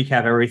kind of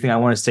recap everything, I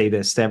want to say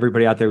this to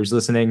everybody out there who's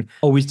listening: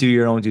 always do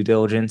your own due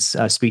diligence.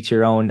 Speak to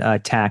your own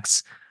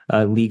tax,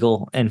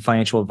 legal, and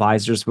financial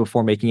advisors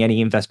before making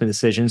any investment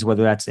decisions,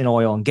 whether that's in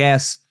oil and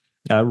gas,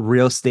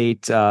 real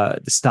estate, the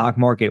stock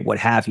market, what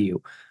have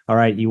you. All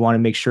right. You want to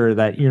make sure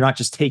that you're not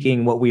just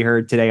taking what we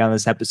heard today on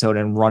this episode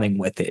and running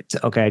with it.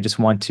 Okay. I just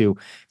want to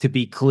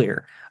be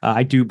clear.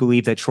 I do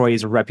believe that Troy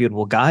is a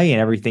reputable guy,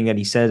 and everything that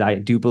he said, I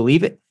do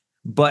believe it.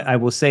 But I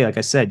will say, like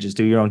I said, just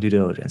do your own due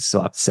diligence. So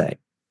I have to say,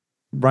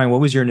 Brian,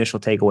 what was your initial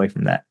takeaway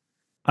from that?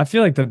 I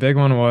feel like the big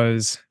one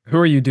was, who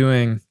are you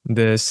doing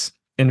this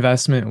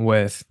investment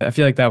with? I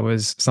feel like that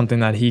was something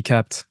that he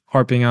kept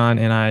harping on,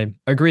 and I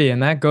agree.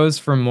 And that goes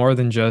for more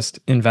than just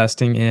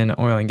investing in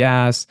oil and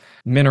gas,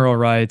 mineral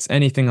rights,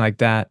 anything like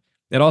that.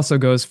 It also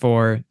goes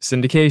for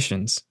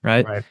syndications,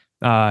 right?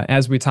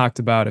 As we talked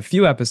about a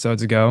few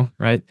episodes ago,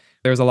 right?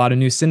 There was a lot of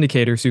new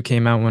syndicators who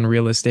came out when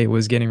real estate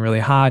was getting really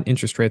hot,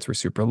 interest rates were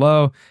super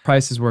low,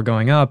 prices were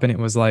going up, and it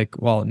was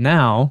like, well,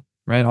 now,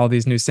 right? All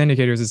these new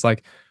syndicators, it's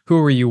like, who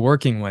are you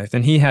working with?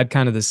 And he had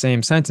kind of the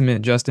same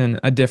sentiment, just in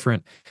a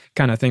different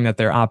kind of thing that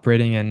they're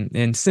operating and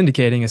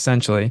syndicating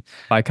essentially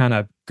by kind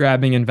of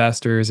grabbing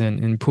investors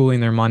and pooling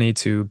their money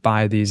to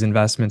buy these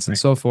investments and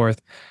so forth.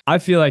 I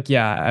feel like,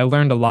 yeah, I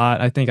learned a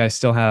lot. I think I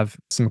still have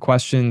some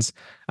questions,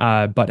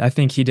 but I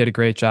think he did a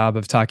great job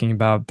of talking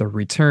about the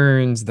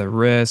returns, the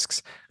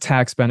risks,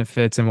 tax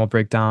benefits, and we'll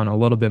break down a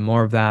little bit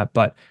more of that.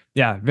 But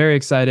yeah, very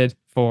excited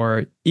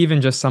for even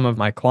just some of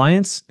my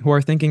clients who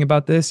are thinking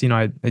about this.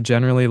 I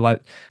generally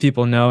let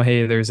people know,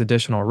 hey, there's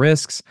additional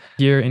risks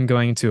here in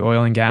going into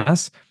oil and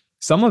gas.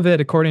 Some of it,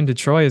 according to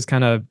Troy, is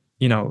kind of,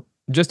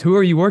 just who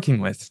are you working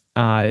with?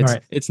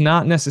 It's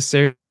not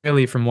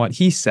necessarily from what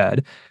he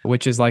said,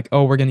 which is like,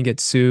 oh, we're going to get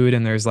sued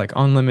and there's like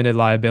unlimited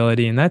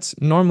liability. And that's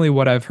normally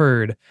what I've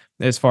heard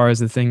as far as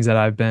the things that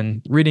I've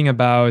been reading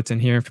about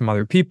and hearing from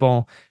other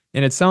people.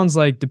 And it sounds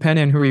like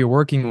depending on who you're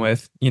working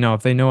with,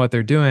 if they know what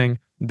they're doing,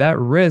 that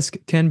risk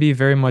can be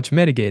very much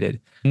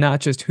mitigated.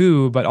 Not just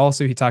who, but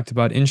also he talked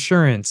about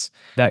insurance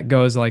that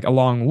goes like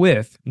along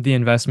with the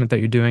investment that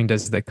you're doing.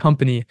 Does the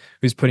company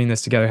who's putting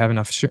this together have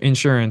enough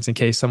insurance in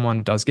case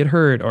someone does get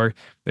hurt or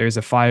there's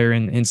a fire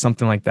in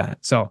something like that?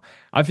 So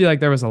I feel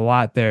like there was a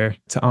lot there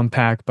to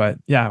unpack, but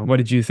yeah, what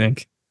did you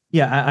think?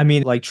 Yeah, I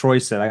mean, like Troy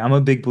said, I'm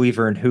a big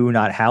believer in Who,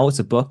 Not How. It's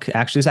a book.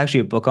 Actually, there's actually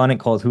a book on it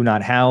called Who,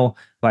 Not How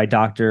by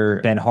Dr.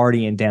 Ben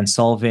Hardy and Dan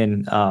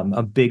Sullivan.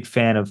 A big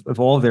fan of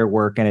all of their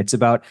work. And it's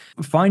about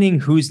finding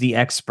who's the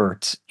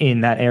expert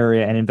in that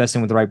area and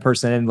investing with the right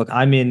person. And look,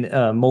 I'm in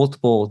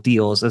multiple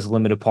deals as a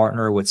limited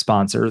partner with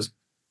sponsors.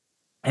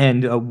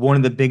 And one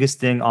of the biggest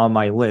thing on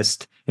my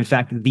list, in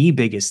fact, the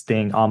biggest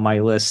thing on my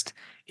list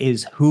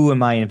is who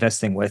am I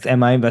investing with?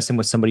 Am I investing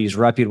with somebody who's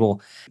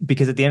reputable?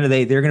 Because at the end of the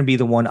day, they're going to be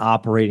the one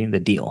operating the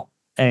deal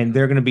and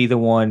they're going to be the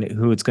one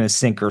who it's going to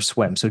sink or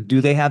swim. So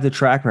do they have the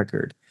track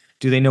record?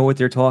 Do they know what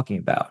they're talking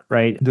about,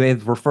 right? Do they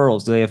have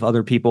referrals? Do they have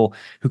other people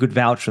who could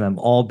vouch for them?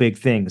 All big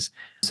things.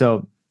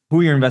 So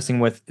who you're investing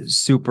with is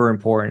super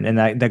important. And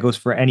that goes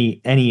for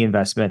any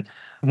investment.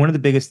 One of the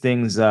biggest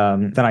things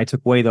that I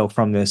took away though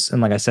from this, and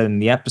like I said in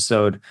the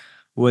episode,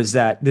 was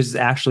that this is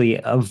actually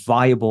a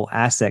viable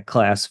asset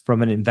class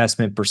from an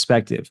investment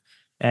perspective.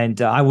 And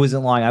I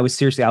wasn't lying. I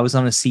was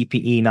on a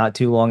CPE not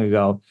too long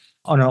ago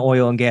on an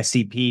oil and gas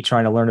CPE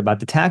trying to learn about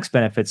the tax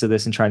benefits of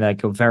this and trying to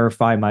go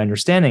verify my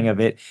understanding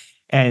of it.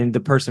 And the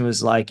person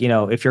was like,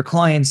 if your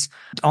clients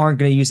aren't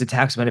going to use the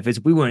tax benefits,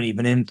 we wouldn't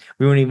even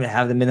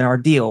have them in our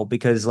deal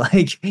because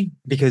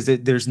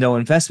there's no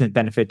investment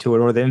benefit to it,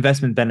 or the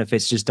investment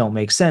benefits just don't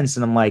make sense.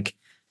 And I'm like,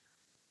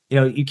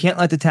 you can't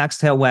let the tax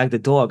tail wag the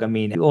dog. I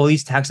mean, all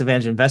these tax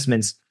advantage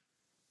investments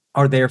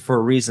are there for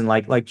a reason.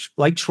 Like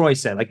Troy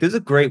said, like there's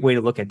a great way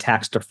to look at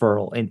tax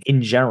deferral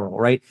in general,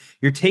 right?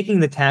 You're taking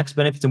the tax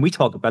benefits, and we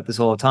talk about this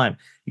all the time.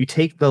 You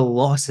take the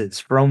losses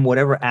from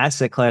whatever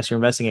asset class you're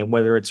investing in,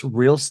 whether it's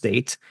real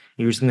estate,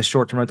 you're using the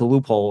short-term rental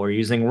loophole, or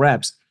using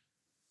reps,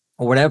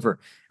 or whatever,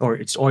 or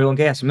it's oil and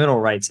gas, mineral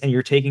rights, and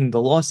you're taking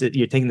the losses,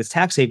 you're taking the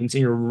tax savings,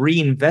 and you're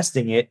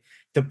reinvesting it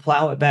to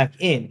plow it back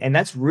in. And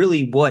that's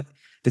really what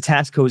the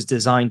tax code is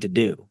designed to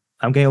do.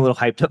 I'm getting a little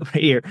hyped up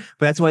right here,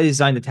 but that's why they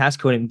designed the tax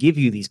code and give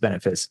you these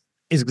benefits,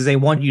 is because they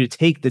want you to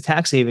take the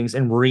tax savings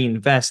and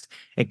reinvest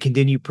and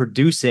continue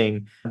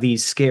producing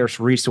these scarce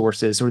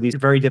resources or these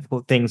very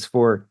difficult things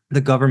for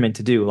the government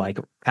to do, like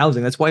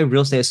housing. That's why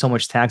real estate has so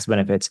much tax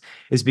benefits,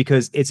 is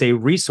because it's a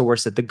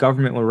resource that the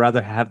government would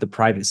rather have the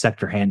private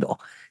sector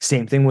handle.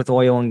 Same thing with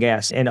oil and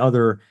gas and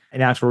other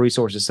natural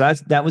resources. So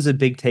that was a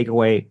big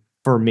takeaway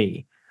for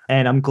me.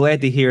 And I'm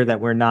glad to hear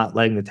that we're not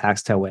letting the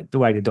tax tail wag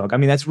the dog. I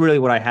mean, that's really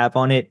what I have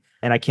on it.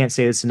 And I can't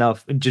say this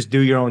enough. Just do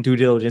your own due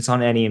diligence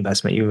on any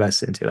investment you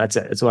invest into. That's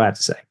it. That's what I have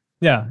to say.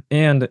 Yeah.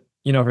 And,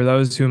 for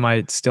those who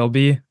might still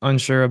be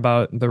unsure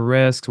about the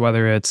risks,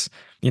 whether it's,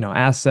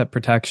 asset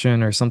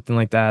protection or something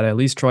like that, at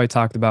least Troy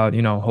talked about,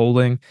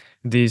 holding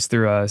these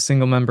through a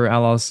single member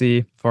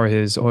LLC for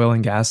his oil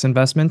and gas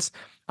investments.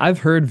 I've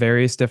heard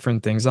various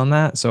different things on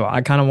that. So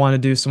I kind of want to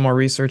do some more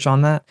research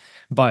on that,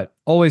 but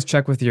always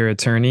check with your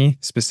attorney,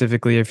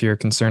 specifically if you're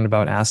concerned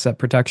about asset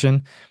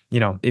protection.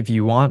 If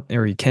you want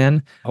or you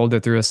can hold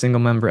it through a single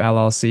member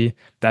LLC,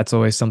 that's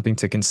always something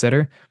to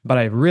consider. But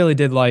I really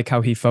did like how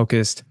he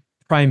focused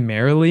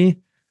primarily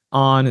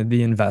on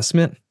the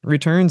investment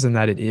returns and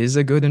that it is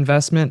a good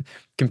investment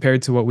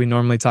compared to what we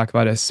normally talk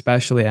about,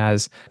 especially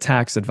as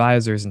tax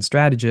advisors and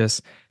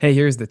strategists. Hey,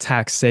 here's the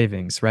tax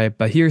savings, right?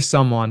 But here's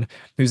someone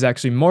who's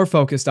actually more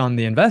focused on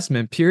the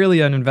investment,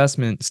 purely an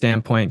investment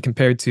standpoint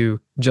compared to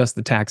just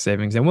the tax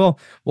savings. And we'll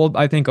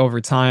I think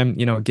over time,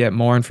 get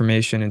more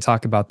information and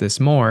talk about this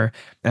more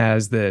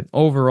as the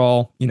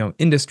overall,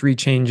 industry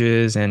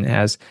changes and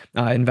as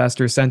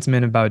investor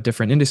sentiment about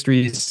different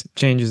industries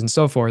changes and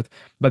so forth.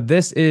 But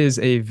this is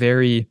a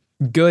very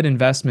good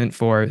investment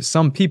for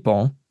some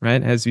people,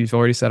 right? As we've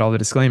already said, all the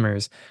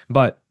disclaimers.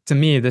 But to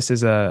me, this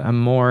is a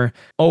more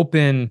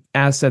open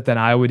asset that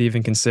I would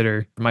even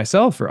consider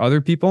myself or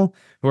other people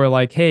who are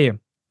like, hey,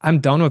 I'm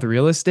done with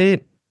real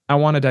estate. I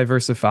want to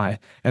diversify.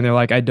 And they're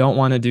like, I don't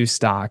want to do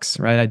stocks,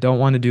 right? I don't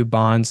want to do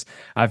bonds.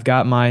 I've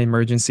got my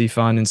emergency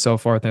fund and so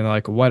forth. And they're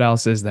like, what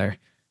else is there?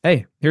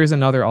 Hey, here's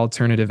another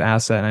alternative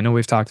asset. And I know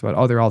we've talked about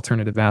other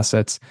alternative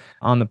assets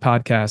on the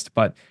podcast,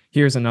 but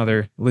here's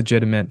another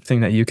legitimate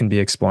thing that you can be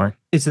exploring.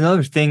 It's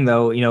another thing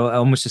though, I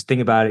almost just think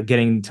about it,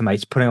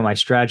 putting on my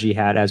strategy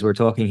hat as we're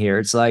talking here.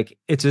 It's like,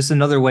 it's just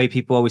another way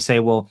people always say,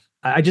 well,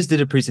 I just did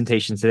a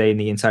presentation today in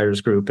the Insiders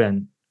group,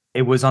 and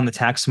it was on the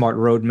Tax Smart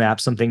roadmap,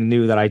 something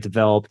new that I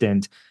developed.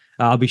 And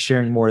I'll be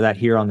sharing more of that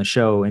here on the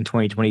show in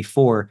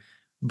 2024.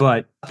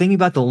 But thinking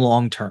about the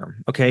long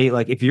term, okay?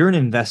 Like if you're an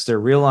investor,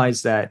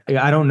 realize that,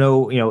 I don't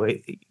know,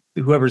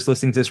 whoever's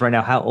listening to this right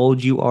now, how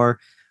old you are,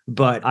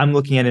 but I'm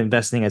looking at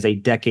investing as a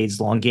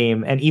decades-long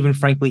game. And even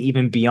frankly,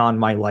 even beyond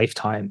my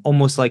lifetime,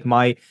 almost like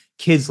my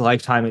kids'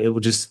 lifetime, it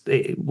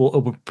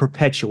will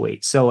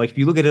perpetuate. So like if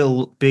you look at it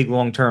a big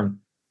long term,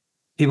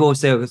 people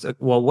always say,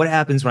 well, what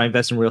happens when I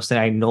invest in real estate?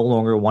 I no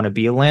longer want to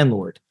be a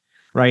landlord,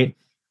 right?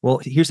 Well,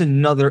 here's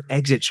another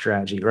exit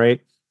strategy, right?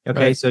 Okay,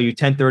 right. So you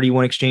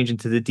 1031 exchange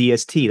into the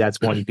DST.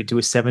 That's one. You could do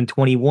a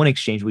 721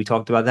 exchange. We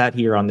talked about that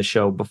here on the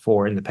show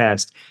before in the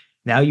past.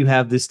 Now you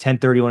have this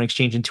 1031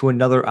 exchange into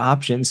another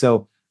option.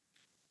 So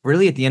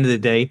really at the end of the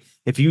day,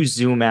 if you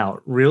zoom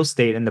out, real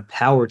estate and the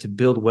power to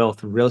build wealth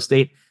through real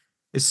estate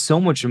is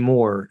so much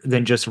more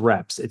than just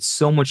reps. It's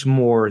so much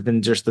more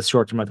than just the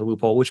short-term rental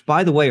loophole, which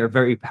by the way are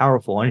very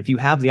powerful. And if you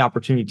have the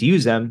opportunity to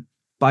use them,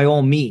 by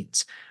all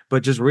means,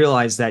 but just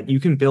realize that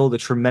you can build a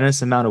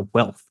tremendous amount of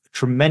wealth.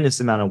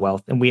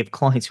 And we have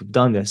clients who've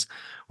done this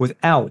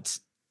without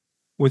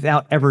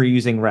ever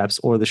using reps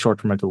or the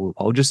short-term rental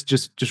loophole.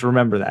 Just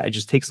remember that. It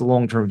just takes a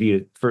long-term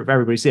view for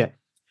everybody to see it.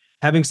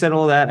 Having said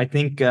all that, I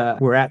think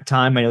we're at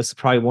time. I know it's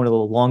probably one of the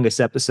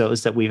longest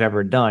episodes that we've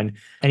ever done.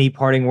 Any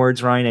parting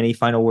words, Ryan? Any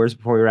final words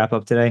before we wrap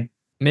up today?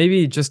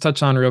 Maybe just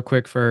touch on real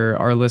quick for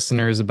our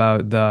listeners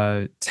about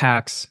the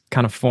tax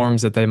kind of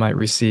forms that they might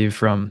receive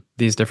from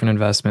these different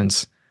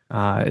investments.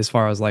 As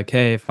far as like,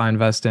 hey, if I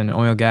invest in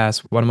oil, gas,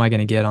 what am I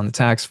going to get on the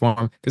tax form?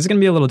 Because it's going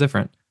to be a little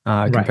different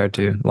compared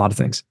to a lot of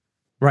things.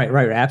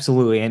 Right,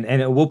 absolutely.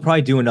 And we'll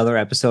probably do another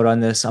episode on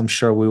this. I'm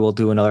sure we will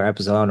do another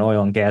episode on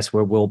oil and gas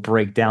where we'll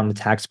break down the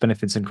tax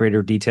benefits in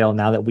greater detail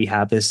now that we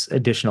have this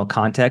additional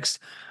context.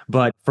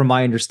 But from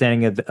my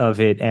understanding of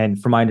it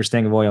and from my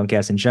understanding of oil and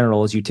gas in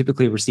general is you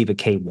typically receive a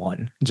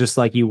K1, just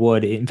like you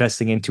would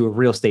investing into a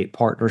real estate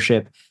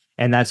partnership.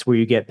 And that's where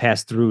you get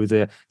passed through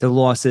the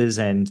losses,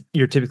 and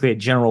you're typically a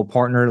general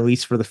partner, at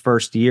least for the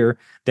first year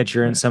that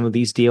you're in some of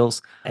these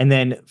deals. And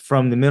then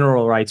from the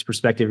mineral rights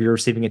perspective, you're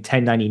receiving a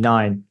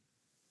 1099.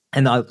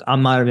 And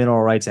I'm not a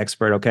mineral rights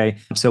expert, okay?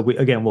 So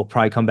we'll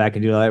probably come back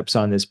and do another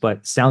episode on this, but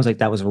it sounds like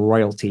that was a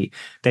royalty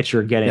that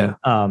you're getting.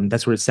 Yeah.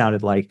 That's what it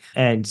sounded like.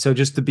 And so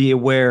just to be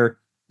aware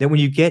that when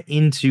you get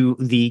into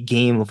the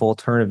game of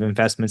alternative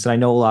investments, and I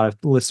know a lot of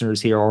listeners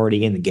here are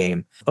already in the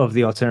game of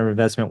the alternative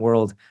investment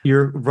world,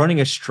 you're running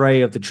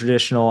astray of the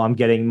traditional, I'm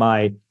getting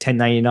my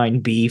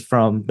 1099B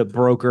from the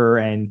broker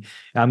and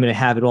I'm going to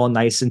have it all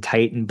nice and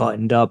tight and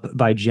buttoned up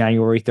by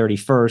January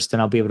 31st,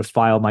 and I'll be able to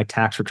file my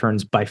tax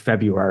returns by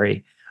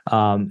February.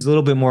 It's a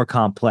little bit more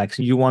complex.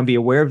 You want to be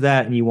aware of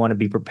that and you want to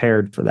be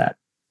prepared for that.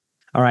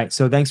 All right.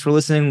 So thanks for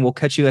listening. We'll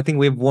catch you. I think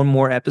we have one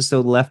more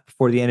episode left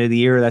before the end of the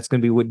year. That's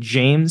going to be with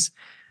James.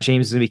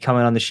 James is going to be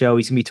coming on the show.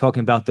 He's going to be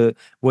talking about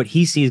what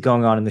he sees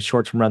going on in the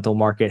short-term rental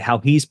market, how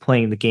he's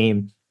playing the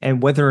game,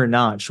 and whether or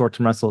not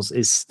short-term rentals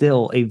is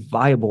still a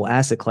viable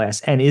asset class,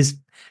 and is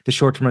the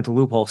short-term rental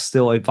loophole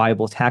still a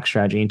viable tax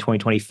strategy in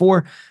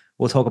 2024.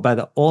 We'll talk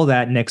about all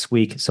that next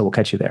week. So we'll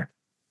catch you there.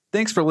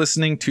 Thanks for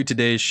listening to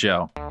today's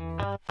show.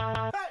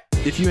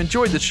 If you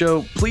enjoyed the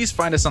show, please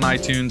find us on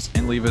iTunes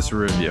and leave us a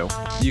review.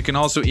 You can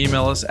also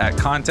email us at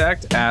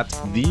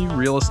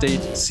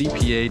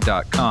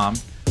contact@therealestatecpa.com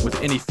with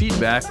any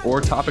feedback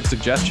or topic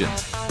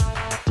suggestions.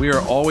 We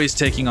are always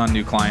taking on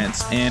new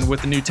clients, and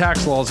with the new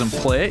tax laws in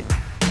play,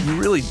 you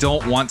really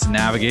don't want to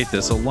navigate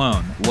this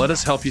alone. Let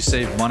us help you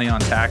save money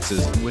on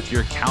taxes with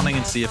your accounting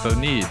and CFO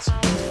needs.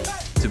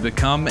 To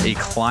become a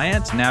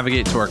client,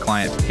 navigate to our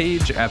client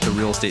page at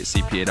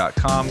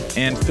therealestatecpa.com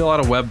and fill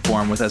out a web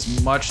form with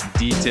as much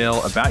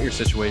detail about your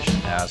situation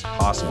as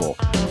possible.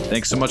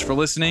 Thanks so much for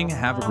listening.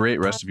 Have a great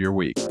rest of your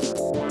week.